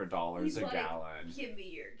 $100 He's a like, gallon." Give me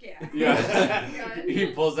your gas. Yeah. Gun. He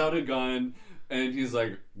pulls out a gun, and he's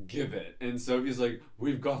like, "Give it." And so he's like,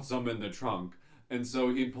 "We've got some in the trunk." And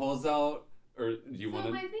so he pulls out, or you So want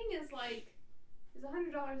to? my thing is like, it's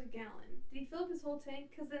 $100 a gallon. Did he fill up his whole tank?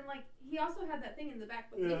 Because then like he also had that thing in the back,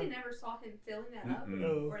 but Yeah. we never saw him filling that up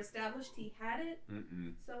Mm-mm. or established he had it.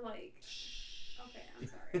 Mm-mm. So like, okay, I'm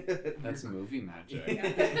sorry. That's movie magic.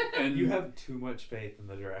 Yeah. And You have too much faith in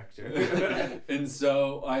the director. And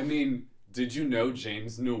so, I mean, did you know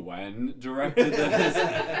James Nguyen directed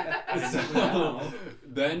this? So,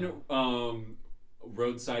 then,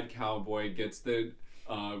 Roadside Cowboy gets the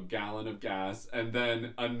gallon of gas, and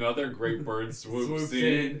then another great bird swoops Swoops in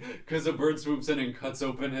in. because a bird swoops in and cuts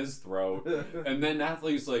open his throat. And then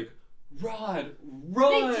Nathalie's like, "Rod, They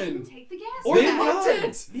run!" didn't take the gas. Or back. they left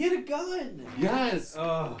it! He had a gun. Yes.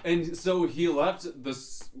 Oh. And so he left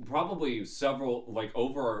this probably several, like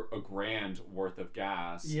over a grand worth of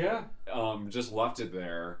gas. Yeah. Just left it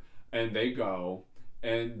there, and they go,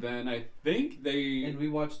 and then I think they. And we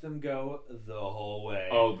watched them go the whole way.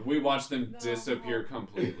 Oh, we watched them No. disappear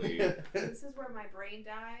completely. This is where my brain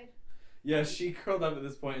died. Yeah, she curled up at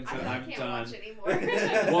this point and I said, said, I "I'm can't done." watch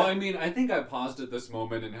anymore. Well, I mean, I think I paused at this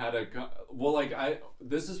moment and had a. Well, like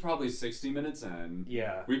this is probably 60 minutes in.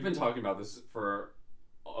 Yeah. We've been talking about this for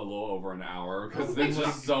a little over an hour because Oh there's my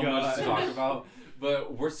just so much to God. talk about.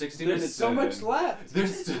 But we're 60 There's minutes so in. much left.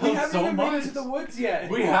 There's still We haven't so even much. made it to the woods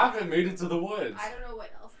yet. We haven't made it to the woods. I don't know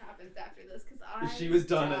what else happens after this because I. She was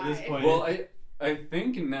done at this died. point. Well, I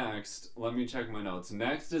think next. Let me check my notes.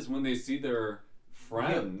 Next is when they see their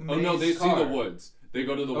friend. Yeah, Oh no, they May's see the car. woods. They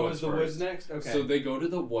go to the Oh, woods is the first. woods next? Okay. So they go to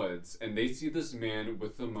the woods and they see this man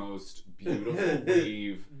with the most beautiful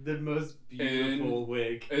weave. The most beautiful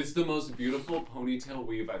wig. It's the most beautiful ponytail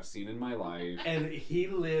weave I've seen in my life. And he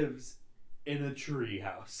lives in a tree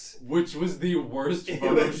house. Which was the worst It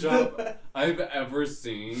was Photoshop the- I've ever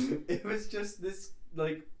seen. It was just this,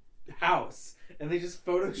 like, house. And they just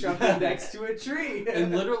photoshopped it next to a tree.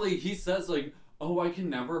 And literally he says like, "Oh, I can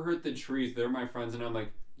never hurt the trees. They're my friends." And I'm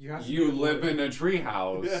like, Your house is "You made of live wood. in a tree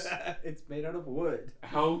house. It's made out of wood.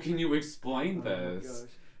 How can you explain Oh my this?" gosh.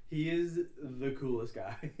 He is the coolest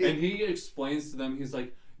guy. And he explains to them, he's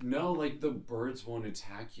like, "No, like the birds won't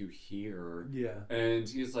attack you here." Yeah. And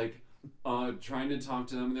he's like, trying to talk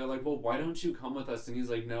to them, and they're like, "Well, why don't you come with us?" And he's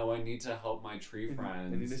like, "No, I need to help my tree I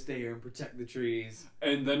need to friends." stay here and protect the trees.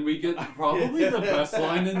 And then we get probably the best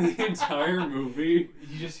line in the entire movie.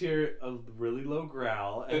 You just hear a really low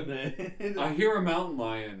growl, and then I hear a mountain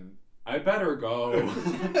lion. I better go.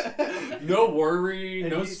 No worry,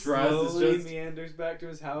 and no he stress. It's slowly just, meanders back to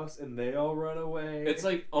his house, and they all run away. it's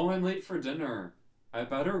like, "Oh, I'm late for dinner. I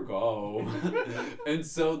better go." And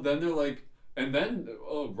so then they're like, and then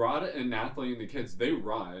Rod and Nathalie and the kids, they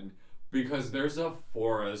run because there's a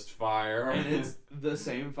forest fire. and it's the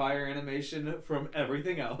same fire animation from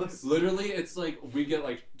everything else. Literally, it's like we get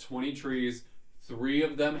like 20 trees. 3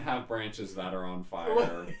 of them have branches that are on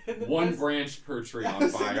fire. And the 1 best- branch per tree on The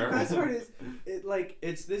fire. best part is,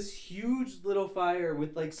 it's this huge little fire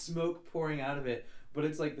with like smoke pouring out of it, but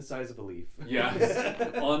it's like the size of a leaf.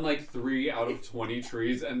 Yes. On like 3 out of 20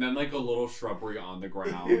 trees, and then like a little shrubbery on the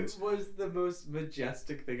ground. It was the most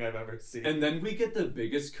majestic thing I've ever seen. And then we get the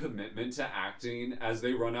biggest commitment to acting as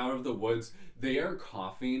they run out of the woods. They are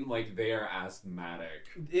coughing like they are asthmatic.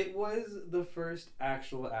 It was the first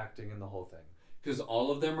actual acting in the whole thing. because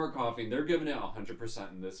all of them are coughing. They're giving it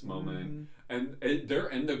 100% in this moment. And they're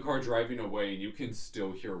in the car driving away, and you can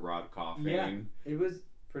still hear Rod coughing. Yeah, it was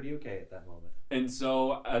pretty okay at that moment. And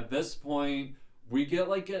so at this point, we get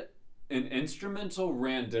like an instrumental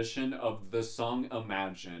rendition of the song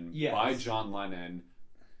Imagine by John Lennon.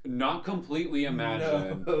 Not completely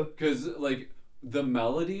Imagine, because like the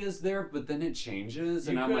melody is there, but then it changes,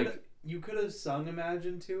 and I'm like, you could have sung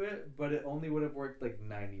Imagine to it, but it only would have worked like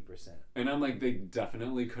 90%. And I'm like, they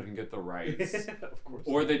definitely couldn't get the rights. Of course.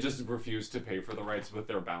 Or they just refused to pay for the rights with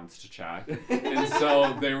their bounce to check. And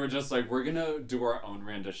so they were just like, we're gonna do our own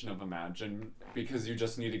rendition of Imagine because you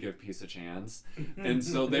just need to give peace a chance. And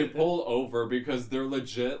so they pull over because they're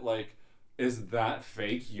legit like, is that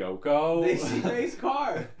fake Yoko? They see May's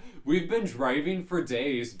car. We've been driving for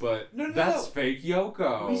days, but that's fake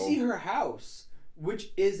Yoko. We see her house, which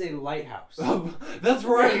is a lighthouse. That's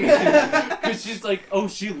right. Because she's like, oh,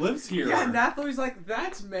 she lives here. Yeah, Nathalie's like,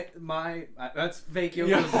 that's that's fake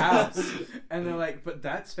Yoko's house. And they're like, but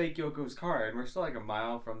that's fake Yoko's car. And we're still like a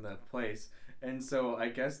mile from the place. And so I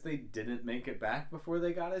guess they didn't make it back before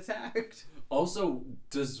they got attacked. Also,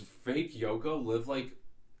 does fake Yoko live like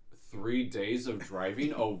 3 days of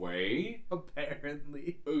driving away?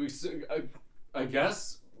 Apparently. I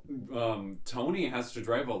guess Tony has to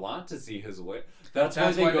drive a lot to see his way. That's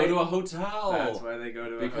why they go to a hotel. That's why they go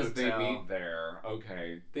to a hotel. Because they meet there.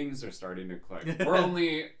 Okay, things are starting to click. We're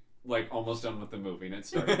only like almost done with the movie and it's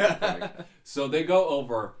starting to click. So they go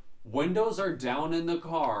over. Windows are down in the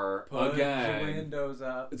car again. Put the windows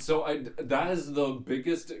up. So that is the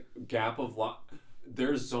biggest gap of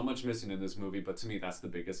there's so much missing in this movie, but to me that's the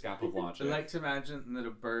biggest gap of logic. I like to imagine that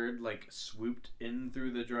a bird like swooped in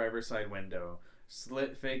through the driver's side window,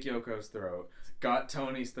 slit fake Yoko's throat, got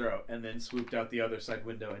Tony's throat, and then swooped out the other side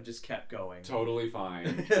window and just kept going. Totally fine.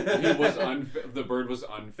 He was the bird was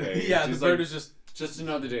unfazed. Yeah, the bird was just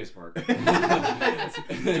another day's work.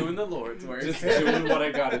 Doing the Lord's work. Just doing what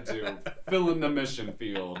I gotta do. Filling the mission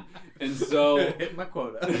field. And so hit my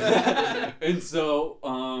quota. And so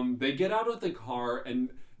they get out of the car and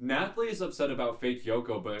Nathalie is upset about fake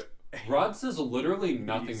Yoko, but Rod says literally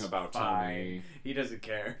nothing about Tony. He doesn't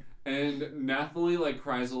care. And Nathalie like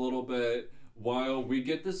cries a little bit while we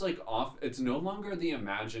get this like off. It's no longer the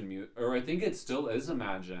Imagine music, or I think it still is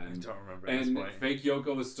Imagine. I don't remember. And at this point. fake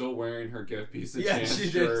Yoko is still wearing her Give Peace a Yeah, Chance she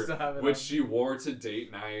shirt, did which she wore to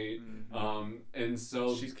date night. Mm-hmm. And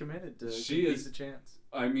so she's committed to she Give is Peace a Chance.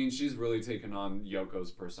 I mean, she's really taken on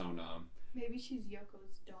Yoko's persona. Maybe she's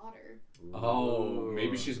Yoko's daughter. Oh,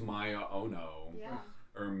 maybe she's Maya Ono. Yeah.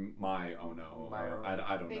 Or Mai Ono.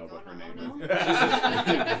 I don't know what her name Ono.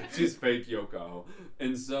 is. She's fake Yoko.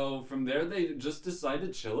 And so from there, they just decide to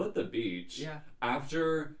chill at the beach. Yeah.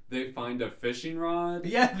 After they find a fishing rod.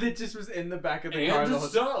 Yeah, that just was in the back of the car. And a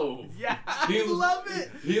stove. Yeah, I love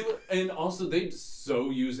it. And also, they so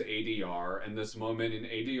use ADR in this moment. And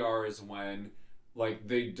ADR is when, like,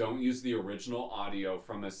 they don't use the original audio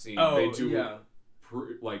from a scene. Oh, they do, yeah.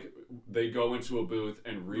 They go into a booth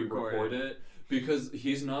and re-record it. Because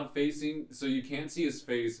he's not facing, so you can't see his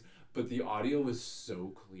face, but the audio is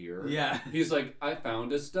so clear. Yeah. He's like, I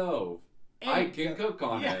found a stove. I can cook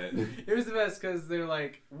on it. It was the best because they're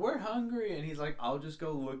like, we're hungry. And he's like, I'll just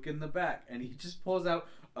go look in the back. And he just pulls out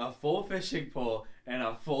a full fishing pole and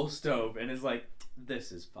a full stove and is like,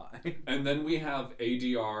 this is fine. And then we have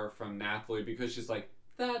ADR from Nathalie because she's like,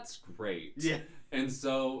 that's great. Yeah. And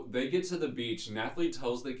so they get to the beach. Nathalie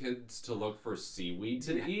tells the kids to look for seaweed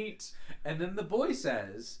to eat. And then the boy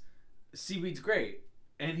says, seaweed's great.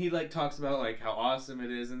 And he like talks about like how awesome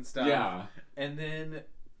it is and stuff. Yeah. And then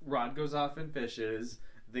Rod goes off and fishes.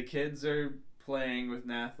 The kids are playing with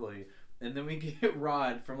Nathalie. And then we get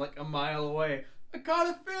Rod from like a mile away. I caught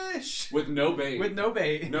a fish! With no bait. No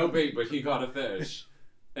bait, but he caught a fish.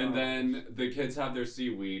 And then the kids have their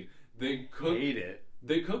seaweed. They ate it.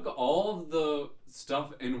 They cook all of the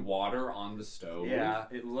stuff in water on the stove. Yeah,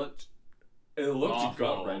 it looked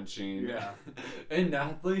gut wrenching. Yeah. And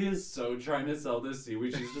Nathalie is so trying to sell this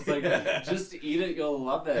seaweed. She's just like, just eat it, you'll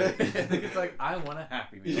love it. I think it's like, I want a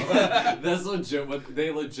Happy Meal. Yeah, that's legit what they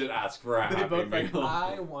legit ask for. They both like,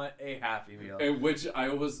 I want a Happy Meal. And which I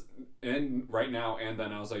was in right now, and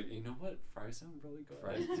then I was like, you know what? Fries sound really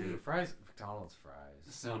good. Fries, McDonald's fries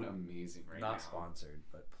sound amazing right now. Not sponsored,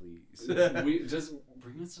 but please. We just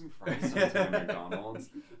bring us some fries sometime, McDonald's.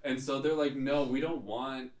 And so they're like, no, we don't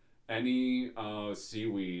want any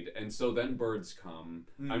seaweed. And so then birds come.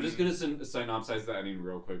 I'm just gonna synopsize the ending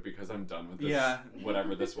real quick because I'm done with this. Yeah.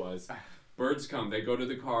 Whatever this was. Birds come. They go to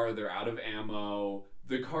the car. They're out of ammo.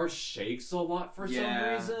 The car shakes a lot for some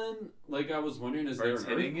reason. Like I was wondering, is there an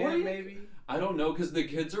earthquake? Hitting it, maybe? I don't know, because the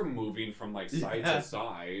kids are moving from like side to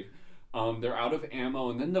side. They're out of ammo,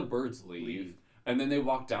 and then the birds leave. And then they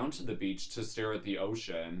walk down to the beach to stare at the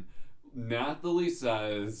ocean. Nathalie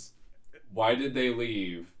says, "Why did they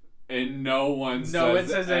leave?" And no one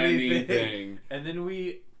says anything. And then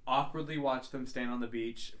we awkwardly watch them stand on the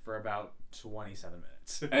beach for about 27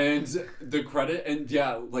 minutes. And the credit, and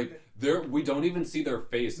yeah, like, we don't even see their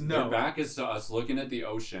face. No. Their back is to us looking at the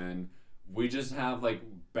ocean. We just have, like,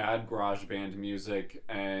 bad garage band music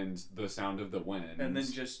and the sound of the wind. And then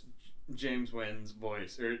just James Wynn's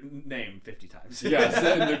voice, or name 50 times. Yes,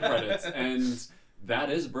 in the credits. And that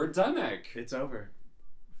is Birdemic. It's over.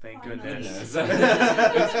 Thank Finally. goodness.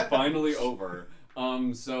 It's finally over.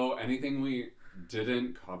 So anything we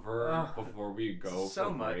didn't cover before we go so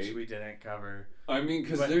for much break? we didn't cover. I mean,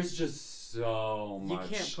 because there's just so much.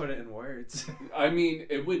 You can't put it in words. I mean,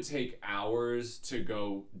 it would take hours to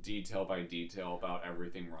go detail by detail about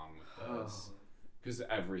everything wrong with this. Because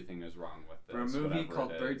everything is wrong with this. For a movie called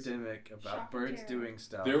whatever it is. Birdemic about Shock birds and terror. doing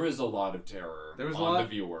stuff. There was a lot of terror There was a on lot- the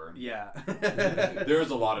viewer. Yeah. There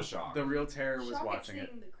was a lot of shock. The real terror was Shock watching at it.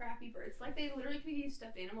 seeing the crappy birds. Like, they literally could have used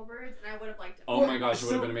stuffed animal birds, and I would have liked it. Oh my gosh, it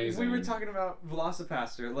would have been amazing. We were talking about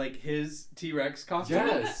Velocipaster. Like, his T-Rex costume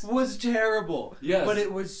Yes. was terrible. Yes. But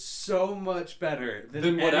it was so much better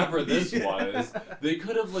than whatever anything. this was. They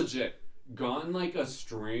could have legit gotten like a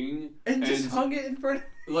string and just hung it in front of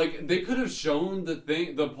like they could have shown the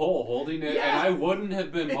pole holding it, and I wouldn't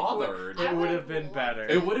have been bothered. It would have been better.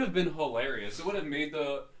 It would have been hilarious. It would have made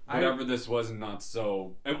the whatever this was not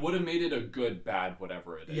so. It would have made it a good bad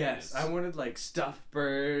whatever it is. Yes, I wanted like stuffed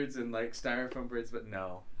birds and like styrofoam birds, but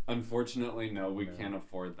no. Unfortunately, no, we can't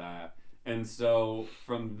afford that. And so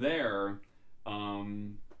from there,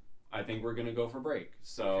 I think we're gonna go for break.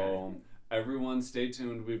 So everyone, stay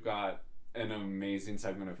tuned. We've got an amazing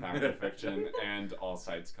segment of fact or fiction and all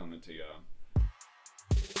sides coming to you.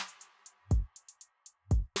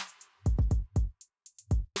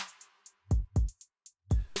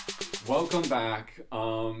 Welcome back.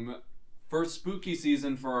 For spooky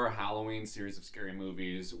season for our Halloween series of scary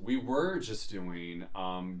movies, we were just doing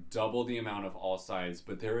double the amount of all sides,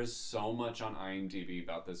 but there is so much on IMDb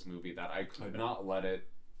about this movie that I could not let it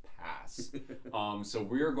pass. So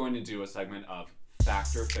we are going to do a segment of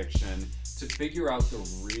fact or fiction to figure out the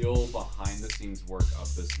real behind the scenes work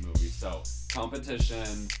of this movie. So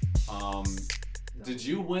competition. Did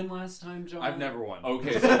you win last time, John? I've never won.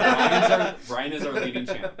 Okay, so Rhiane is our leading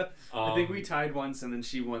champ. I think we tied once and then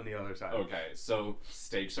she won the other time. Okay, so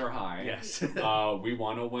stakes are high. Yes. We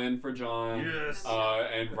want to win for John. Yes.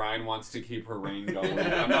 And Rhiane wants to keep her reign going.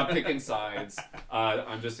 I'm not picking sides.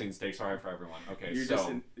 I'm just saying stakes are high for everyone. Okay, You're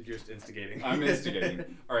so just instigating. I'm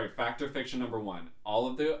instigating. All right, fact or fiction number one. All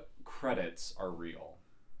of the credits are real.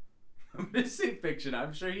 I'm gonna say fiction.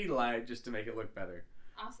 I'm sure he lied just to make it look better.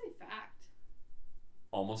 I'll say fact.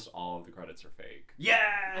 Almost all of the credits are fake.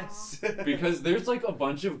 Yes! Because there's like a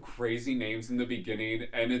bunch of crazy names in the beginning,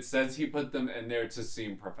 and it says he put them in there to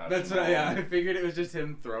seem professional. That's what I figured it was just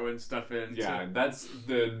him throwing stuff in. Yeah, that's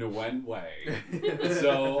the Nguyen way.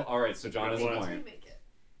 So, alright, so John has a point.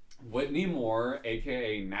 Whitney Moore,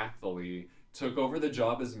 aka Nathalie, took over the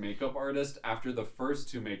job as makeup artist after the first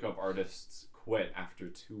two makeup artists quit after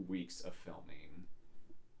 2 weeks of filming.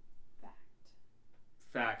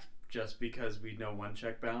 Fact. Just because we know one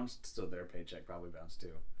check bounced, so their paycheck probably bounced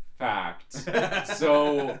too. Fact.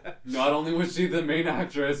 So, not only was she the main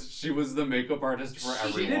actress, she was the makeup artist for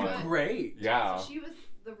everyone. She did great. Yeah. So she was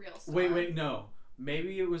the real star. Wait, no.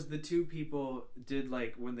 Maybe it was the two people did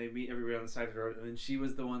like when they meet everybody on the side of the road, and then she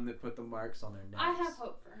was the one that put the marks on their necks. I have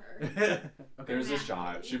hope for her. Okay. There's a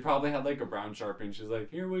shot. She probably had like a brown Sharpie and she's like,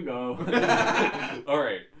 here we go.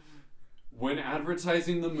 Alright. When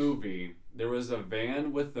advertising the movie, there was a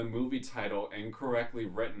van with the movie title incorrectly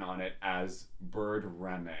written on it as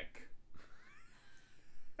Birdemic.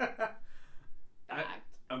 Fact.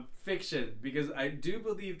 Fiction, because I do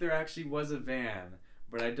believe there actually was a van,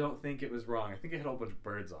 but I don't think it was wrong. I think it had a whole bunch of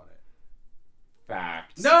birds on it.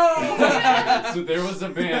 Fact. No! So there was a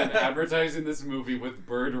van advertising this movie with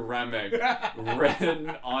Birdemic written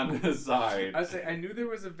on the side. I knew there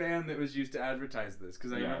was a van that was used to advertise this,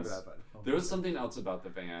 because I remember that. But there was something else about the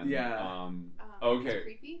van. Yeah. Okay. It's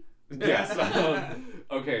creepy. Yes.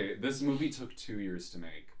 Okay, this movie took 2 years to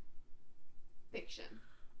make. Fiction.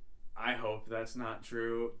 I hope that's not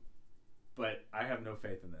true, but I have no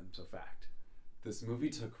faith in them, so fact. This movie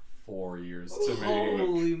took 4 years to make.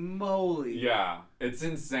 Holy moly. Yeah, it's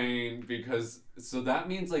insane because, so that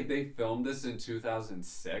means like they filmed this in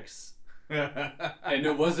 2006 and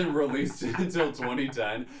it wasn't released until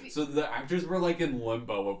 2010. So the actors were like in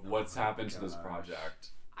limbo of what's happened to this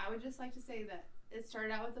project. I would just like to say that it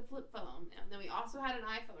started out with a flip phone, and then we also had an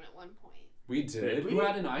iPhone at one point. We did? Who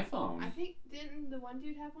had an iPhone? I think, didn't the one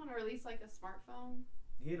dude have one, or at least like a smartphone?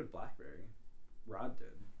 He had a BlackBerry. Rod did.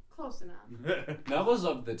 Close enough. That was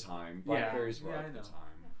of the time. Blackberries were Yeah, of I the know.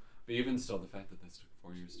 time. But even still, the fact that this took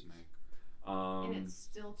 4 years to make. And it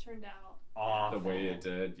still turned out Awful. The way it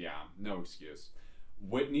did, yeah, no excuse.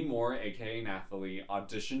 Whitney Moore, aka Nathalie,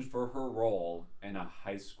 auditioned for her role in a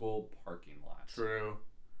high school parking lot. True.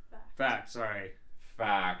 Fact, sorry.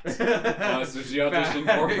 Fact. So she auditioned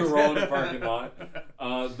for her role in a parking lot.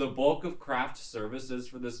 The bulk of craft services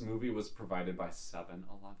for this movie was provided by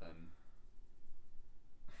 7-Eleven.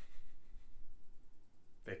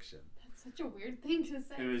 Fiction. That's such a weird thing to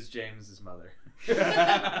say. It was James's mother.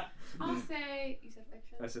 I'll say, you said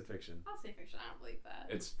fiction? I said fiction. I'll say fiction. I don't believe that.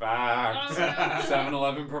 It's fact. Oh, no.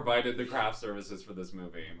 7-Eleven provided the craft services for this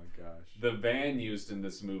movie. Oh my gosh. The van used in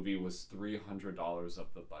this movie was $300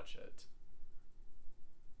 of the budget.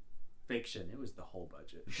 Fiction. It was the whole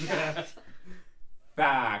budget.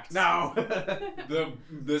 Fact. No.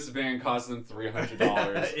 This van cost them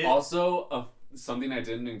 $300. Also, something I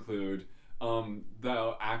didn't include,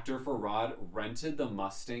 the actor for Rod rented the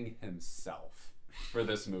Mustang himself for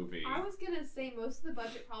this movie. I was gonna say most of the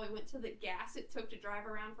budget probably went to the gas it took to drive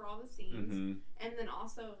around for all the scenes, and then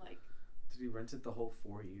also like. Did he rent it the whole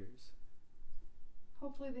 4 years?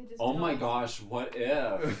 Hopefully they just. Oh my gosh, what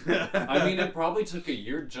if? I mean, it probably took a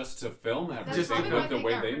year just to film That's everything probably why with the they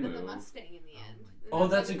way got they rid of the moved. Mustang in the end. Oh,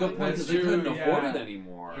 that's a good point because they couldn't afford it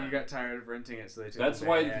anymore. He got tired of renting it, so they took That's it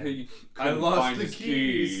why back. he I couldn't lost find the his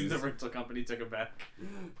keys. The rental company took it back.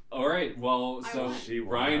 All right, well, I so won. She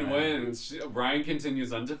won. Ryan wins. Ryan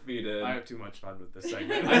continues undefeated. I have too much fun with this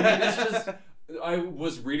segment. I mean, it's just. I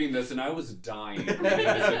was reading this and I was dying reading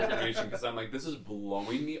this information because I'm like, this is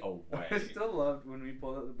blowing me I away. still loved when we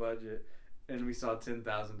pulled out the budget and we saw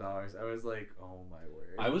 $10,000. I was like, oh my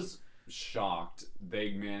word. I was shocked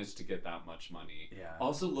they managed to get that much money. Yeah.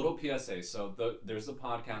 Also, little PSA. So there's a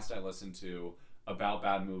podcast I listened to about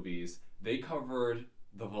bad movies. They covered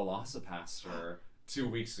The Velocipaster 2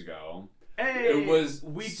 weeks ago. Hey, It was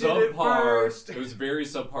we did subpar. it first. It was very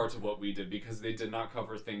subpar to what we did because they did not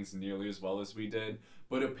cover things nearly as well as we did.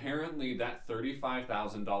 But apparently, that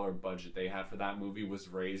 $35,000 budget they had for that movie was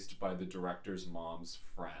raised by the director's mom's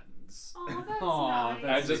friends. Oh, that's Aw,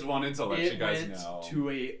 nice. I just wanted to let you guys went know. to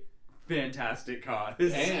a fantastic cause.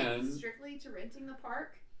 And Strictly to renting the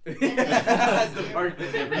park. the park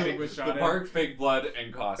that everything was shot the in. park, fake blood,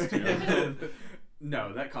 and costume.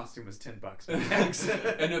 No, that costume was $10 max.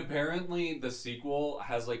 And apparently, the sequel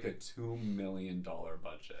has like a $2 million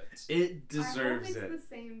budget. It deserves I hope it. it's the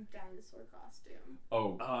same dinosaur costume.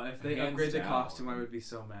 Oh, If they hands upgrade the down. costume, I would be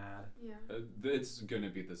so mad. Yeah. It's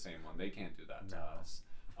gonna be the same one. They can't do that to No. us.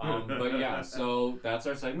 But yeah, so that's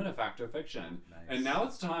our segment of Fact or Fiction. Nice. And now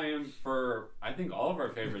it's time for, I think, all of our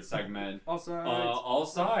favorite segment, Also, All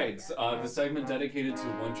Sides. The segment dedicated to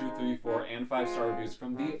 1, 2, 3, 4, and 5-star reviews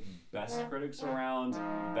from the best critics around.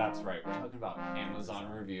 That's right, we're talking about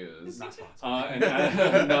Amazon reviews. not sponsored.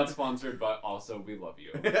 And not sponsored, but also we love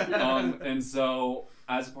you. And so,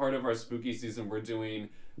 as part of our spooky season, we're doing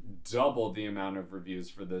double the amount of reviews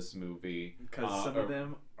for this movie. Because some of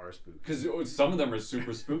them are spooky. Because some of them are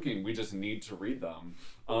super spooky and we just need to read them.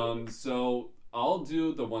 So I'll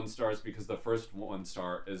do the 1 stars because the first 1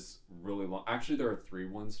 star is really long. Actually, there are 3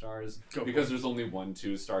 1 stars because there's only 1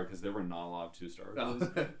 2 star because there were not a lot of 2 star reviews.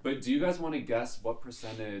 But do you guys want to guess what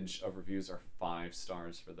percentage of reviews are 5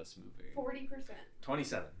 stars for this movie? 40%.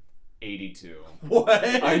 27. 82. What?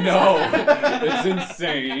 I know. It's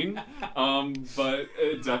insane. But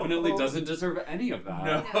it definitely doesn't deserve any of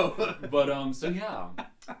that. No. But so yeah.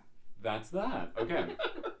 That's that. Okay.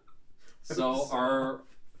 So our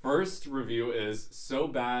first review is So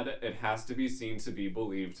Bad It Has to Be Seen to Be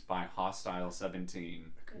Believed by Hostile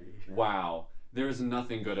 17. Wow. There is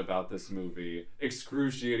nothing good about this movie.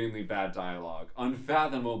 Excruciatingly bad dialogue,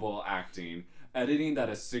 unfathomable acting, editing that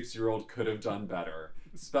a 6-year-old could have done better.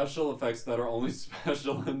 Special effects that are only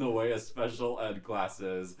special in the way a special ed class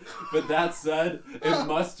is. But that said, it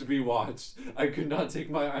must be watched. I could not take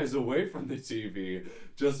my eyes away from the TV.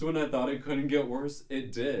 Just when I thought it couldn't get worse,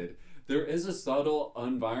 it did. There is a subtle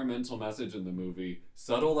environmental message in the movie.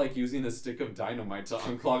 Subtle like using a stick of dynamite to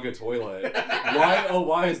unclog a toilet. Why, oh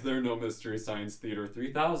why is there no Mystery Science Theater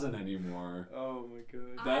 3000 anymore? Oh my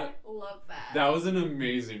god. That- I love that. That was an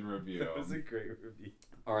amazing review. That was a great review.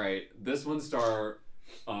 Alright, this 1 star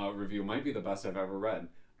review might be the best I've ever read.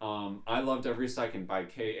 I Loved Every Second by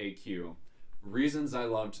KAQ. Reasons I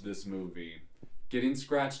loved this movie. Getting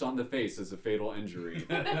scratched on the face is a fatal injury.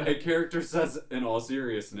 A character says, in all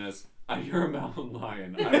seriousness, I hear a mountain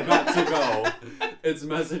lion. I've got to go. Its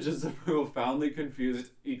message is a profoundly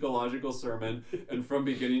confused ecological sermon, and from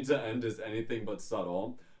beginning to end is anything but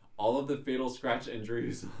subtle. All of the fatal scratch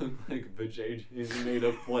injuries look like vajayjays made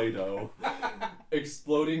of Play-Doh.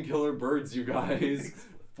 Exploding killer birds, you guys.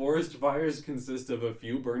 Forest fires consist of a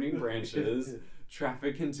few burning branches.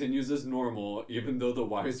 Traffic continues as normal, even though the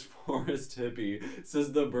wise forest hippie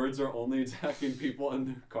says the birds are only attacking people in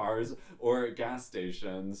their cars or at gas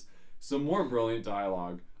stations. Some more brilliant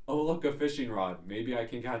dialogue. Oh, look, a fishing rod. Maybe I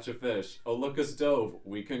can catch a fish. Oh, look, a stove.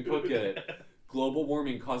 We can cook it. Global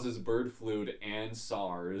warming causes bird flu and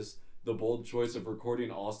SARS. The bold choice of recording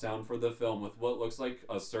all sound for the film with what looks like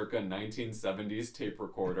a circa 1970s tape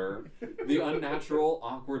recorder. The unnatural,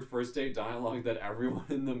 awkward first date dialogue that everyone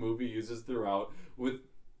in the movie uses throughout with...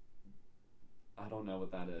 I don't know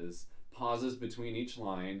what that is. Pauses between each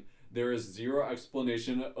line. There is zero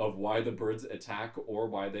explanation of why the birds attack or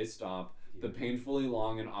why they stop. The painfully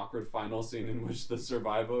long and awkward final scene in which the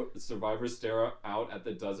survivors stare out at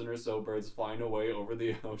the dozen or so birds flying away over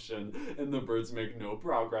the ocean, and the birds make no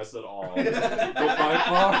progress at all. But by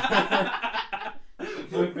far,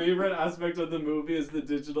 my favorite aspect of the movie is the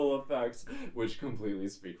digital effects, which completely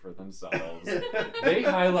speak for themselves. They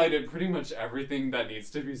highlighted pretty much everything that needs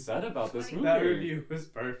to be said about this movie. That review was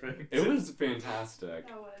perfect. It was fantastic.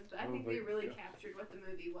 That was. I think they really captured what the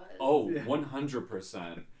movie was. Oh,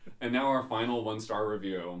 100%. And now our final 1-star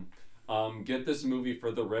review. Get this movie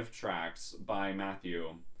for the riff tracks by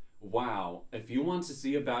Matthew. Wow, if you want to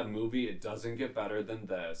see a bad movie, it doesn't get better than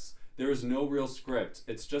this. There is no real script.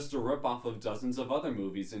 It's just a rip-off of dozens of other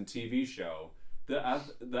movies and TV show.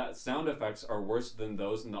 The sound effects are worse than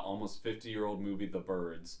those in the almost 50-year-old movie The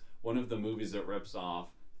Birds, one of the movies it rips off.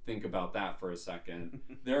 Think about that for a second.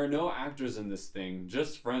 There are no actors in this thing,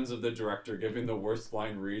 just friends of the director giving the worst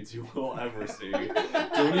line reads you will ever see.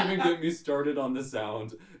 Don't even get me started on the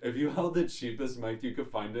sound. If you held the cheapest mic you could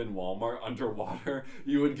find in Walmart underwater,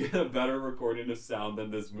 you would get a better recording of sound than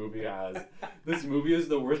this movie has. This movie is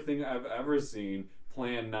the worst thing I've ever seen.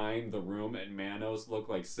 Plan 9, The Room, and Manos look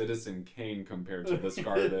like Citizen Kane compared to this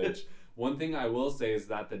garbage. One thing I will say is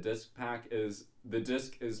that the disc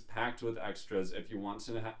is packed with extras. If you want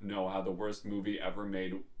to know how the worst movie ever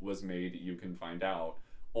was made, you can find out.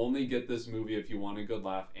 Only get this movie if you want a good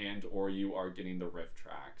laugh and or you are getting the riff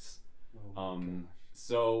tracks.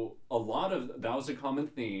 So that was a common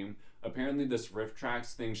theme. Apparently this riff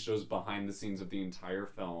tracks thing shows behind the scenes of the entire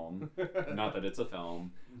film. Not that it's a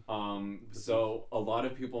film. So a lot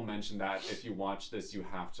of people mentioned that if you watch this, you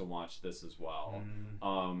have to watch this as well.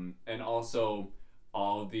 And also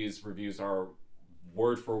all of these reviews are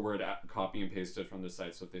word for word copy and pasted from the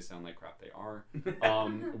site, so if they sound like crap, they are.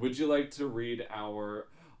 Would you like to read our...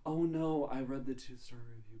 Oh no, I read the 2-star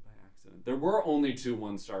review by accident. There were only 2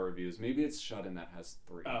 1-star reviews. Maybe it's Shut-In that has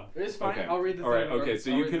 3. Oh, it's fine. Okay. I'll read the 3. Alright, okay, so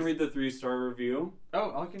you can read the 3-star review.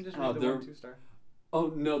 Oh, I can just read the 1 2-star.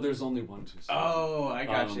 Oh, no, there's only 1 2-star. Oh, I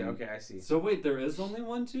got you. Okay, I see. So wait, there is only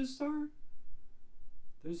 1 2-star?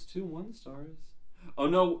 There's 2 1-stars. Oh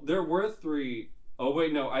no, there were 3. Oh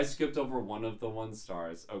wait, no, I skipped over one of the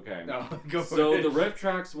 1-stars. Okay. No, go for So it. the Riff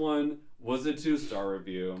Tracks one was a 2-star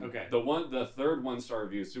review. Okay. The third 1-star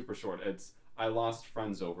review is super short. It's I Lost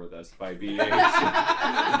Friends Over This by BH.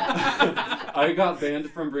 I got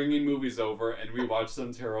banned from bringing movies over and we watched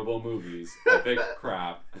some terrible movies. Epic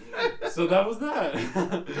crap. So that was that.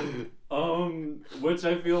 Which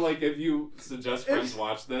I feel like if you suggest friends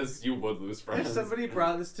watch this, you would lose friends. If somebody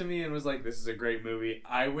brought this to me and was like, this is a great movie,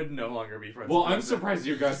 I would no longer be friends well, with them. I'm surprised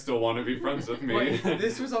you guys still want to be friends with me. Wait,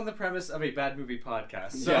 this was on the premise of a bad movie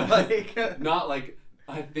podcast. So Yeah. like Not like,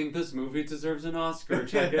 I think this movie deserves an Oscar.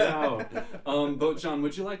 Check it out. But John,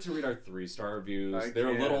 would you like to read our 3-star reviews? They're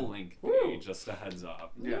a little lengthy, just a heads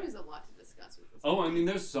up. There's a lot to discuss with this. Oh, I mean,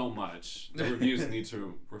 there's so much. The reviews need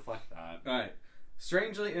to reflect that. Alright.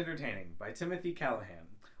 Strangely Entertaining by Timothy Callahan.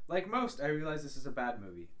 Like most, I realize this is a bad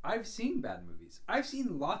movie. I've seen bad movies. I've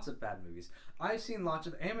seen lots of bad movies. I've seen lots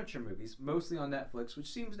of amateur movies, mostly on Netflix,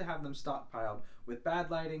 which seems to have them stockpiled with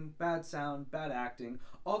bad lighting, bad sound, bad acting,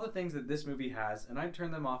 all the things that this movie has, and I'd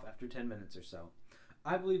turn them off after 10 minutes or so.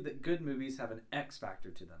 I believe that good movies have an X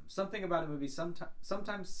factor to them. Something about a movie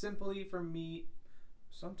sometimes simply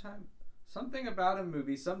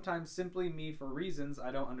me for reasons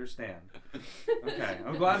I don't understand. Okay,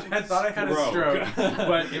 I'm glad I thought I had a stroke,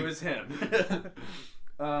 but it was him.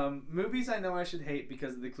 Movies I know I should hate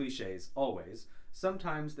because of the cliches, always.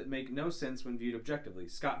 Sometimes that make no sense when viewed objectively.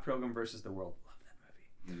 Scott Pilgrim vs. the World. Love that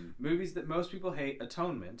movie. Movies that most people hate,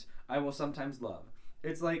 Atonement, I will sometimes love.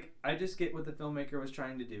 It's like, I just get what the filmmaker was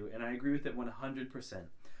trying to do, and I agree with it 100%.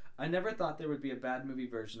 I never thought there would be a bad movie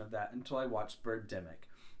version of that until I watched Birdemic.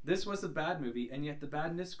 This was a bad movie, and yet the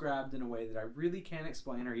badness grabbed in a way that I really can't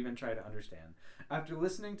explain or even try to understand. After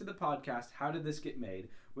listening to the podcast, How Did This Get Made?,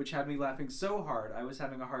 which had me laughing so hard I was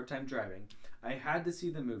having a hard time driving, I had to see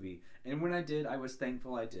the movie, and when I did, I was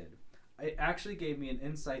thankful I did. It actually gave me an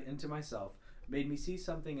insight into myself, made me see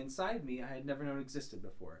something inside me I had never known existed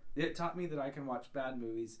before. It taught me that I can watch bad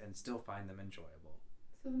movies and still find them enjoyable.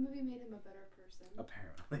 So the movie made him a better person.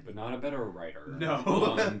 Apparently. But not a better writer.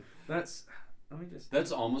 No. That's... Let me just...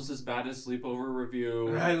 That's almost as bad as Sleepover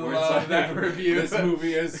Review. I where love it's like, that review. This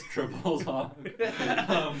movie is triple dog.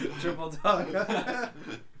 Triple dog.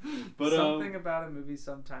 But something about a movie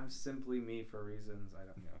sometimes simply me for reasons I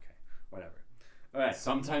don't know. Okay, whatever. All right.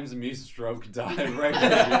 Sometimes me stroke die right.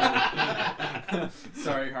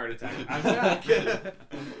 Sorry, heart attack. I'm back.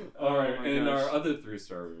 All right, and gosh. our other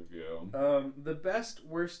 3-star review. The best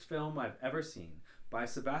worst film I've ever seen by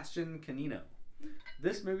Sebastian Canino.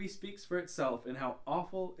 This movie speaks for itself in how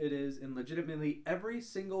awful it is in legitimately every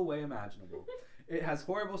single way imaginable. It has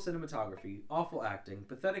horrible cinematography, awful acting,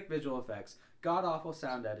 pathetic visual effects, god-awful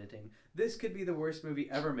sound editing. This could be the worst movie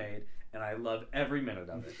ever made, and I love every minute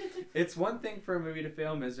of it. It's one thing for a movie to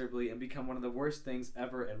fail miserably and become one of the worst things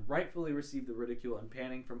ever and rightfully receive the ridicule and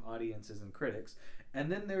panning from audiences and critics,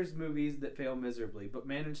 and then there's movies that fail miserably but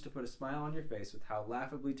manage to put a smile on your face with how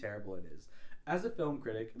laughably terrible it is. As a film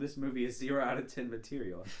critic, this movie is 0 out of 10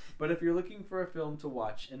 material, but if you're looking for a film to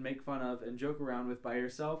watch and make fun of and joke around with by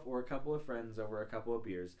yourself or a couple of friends over a couple of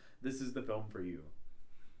beers, this is the film for you.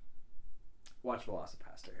 Watch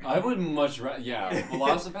Velocipaster. I would much rather... Yeah,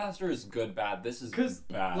 Velocipaster is good, bad. This is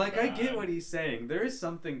bad, like, bad. I get what he's saying. There is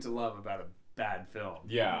something to love about a bad film.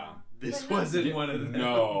 Yeah. This But no, wasn't one of them.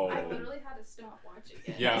 No. I literally had to stop watching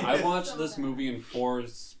it. Yeah, I It's watched so this bad. movie in 4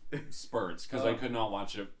 spurts because I could not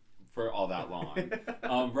watch it for all that long.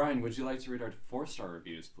 Rhiane, would you like to read our 4-star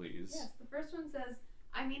reviews, please? Yes, the first one says,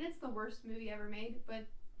 I mean, it's the worst movie ever made, but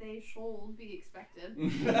they should be expected.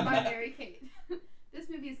 By Mary Kate. This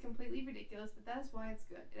movie is completely ridiculous, but that is why it's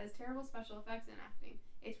good. It has terrible special effects and acting.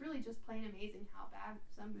 It's really just plain amazing how bad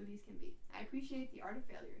some movies can be. I appreciate the art of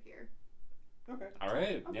failure here. Okay. All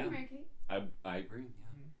right, Okay, yeah. Mary Kate. I agree, yeah.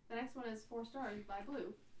 The next one is 4 stars by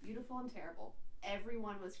Blue. Beautiful and terrible.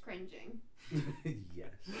 Everyone was cringing. Yes.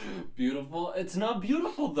 Beautiful. It's not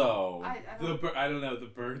beautiful, though. I don't I don't know. The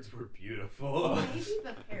birds were beautiful. Maybe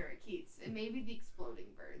the parakeets and maybe the exploding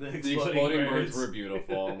birds. The exploding birds were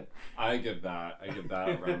beautiful. I give that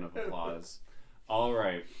a round of applause. All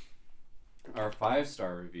right. Our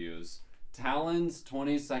 5-star reviews. Talon's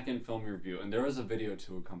 20-second film review, and there was a video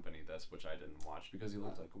to accompany this, which I didn't watch because he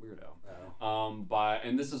looked like a weirdo.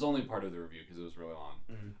 And this is only part of the review because it was really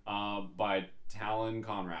long. By Talon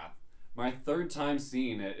Conrath. My 3rd time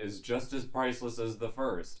seeing it is just as priceless as the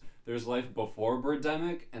first. There's life before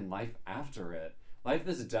Birdemic and life after it. Life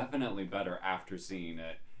is definitely better after seeing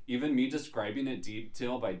it. Even me describing it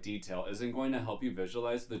detail by detail isn't going to help you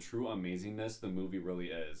visualize the true amazingness the movie really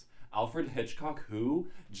is. Alfred Hitchcock who?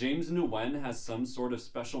 James Nguyen has some sort of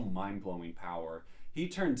special mind-blowing power. He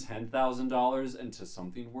turned $10,000 into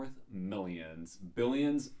something worth millions,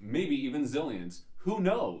 billions, maybe even zillions. Who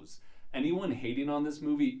knows? Anyone hating on this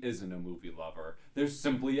movie isn't a movie lover. They're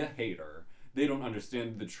simply a hater. They don't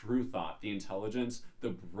understand the true thought, the intelligence, the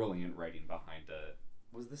brilliant writing behind it.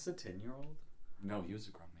 Was this a 10-year-old? No, he was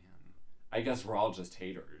a grown man. I guess we're all just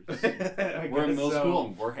haters. We're We're in middle school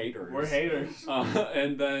and we're haters. We're haters.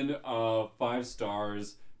 And then 5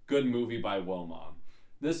 stars, good movie by Wilma.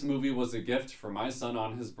 This movie was a gift for my son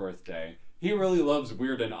on his birthday. He really loves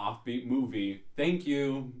weird and offbeat movie. Thank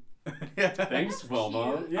you. Thanks,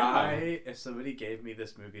 Wilma. cute. Yeah. If somebody gave me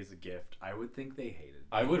this movie as a gift, I would think they hated me.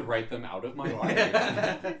 I would write them out of my life.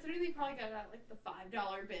 Considering they probably got it at like the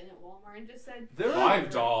 $5 bin at Walmart and just said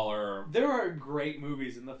 $5. There are great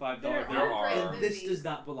movies in the $5 There bin. are great and this movies. does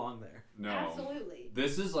not belong there. No. Absolutely.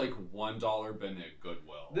 This is like $1 bin at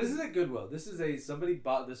Goodwill. This is at Goodwill. This is somebody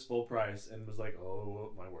bought this full price and was like,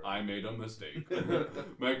 oh my word. I made a mistake.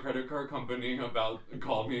 My credit card company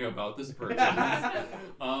called me about this purchase.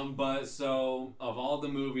 But so of all the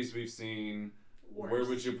movies we've seen, Worst. where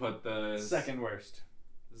would you put this? Second worst.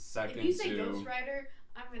 Second If you say to Ghost Rider,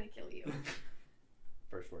 I'm gonna kill you.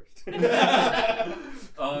 First worst.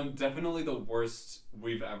 definitely the worst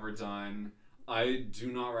we've ever done. I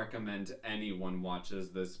do not recommend anyone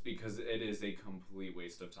watches this because it is a complete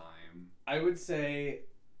waste of time. I would say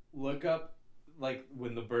look up like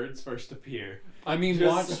when the birds first appear. I mean,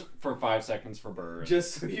 Just- watch for 5 seconds for birds.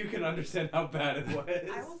 Just so you can understand how bad it was.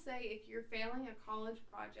 I will say, if you're failing a college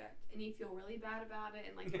project and you feel really bad about it,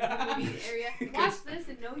 and like the movie area, watch this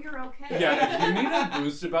and know you're okay. Yeah, if you need a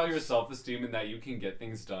boost about your self-esteem and that you can get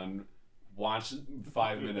things done, watch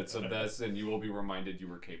 5 minutes of this and you will be reminded you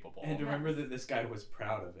were capable. And remember that this guy was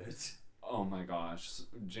proud of it. Oh my gosh,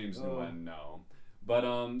 James Nguyen, no. But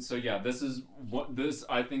so yeah, this is what this.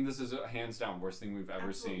 I think this is a hands down worst thing we've ever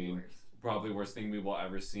Absolutely seen. worst. Probably worst thing we will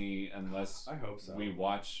ever see unless I hope so. we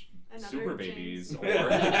watch Another Super James.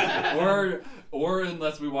 Babies or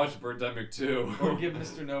unless we watch Birdemic 2. Or give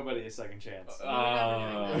Mr. Nobody a second chance.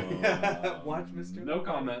 Watch Mr. No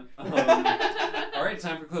comment. All right,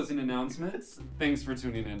 time for closing announcements. Thanks for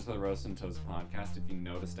tuning in to the Roast and Toast podcast. If you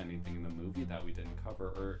noticed anything in the movie that we didn't cover,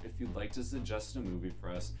 or if you'd like to suggest a movie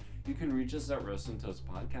for us, you can reach us at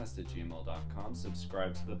roastandtoastpodcast@gmail.com,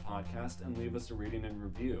 subscribe to the podcast, and leave us a rating and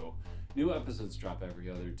review. New episodes drop every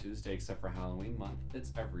other Tuesday, except for Halloween month.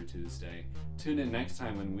 It's every Tuesday. Tune in next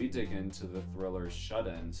time when we dig into the thriller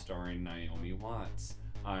Shut-In, starring Naomi Watts.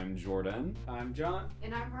 I'm Jordan. I'm John.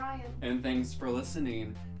 And I'm Ryan. And thanks for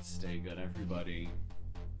listening. Stay good, everybody.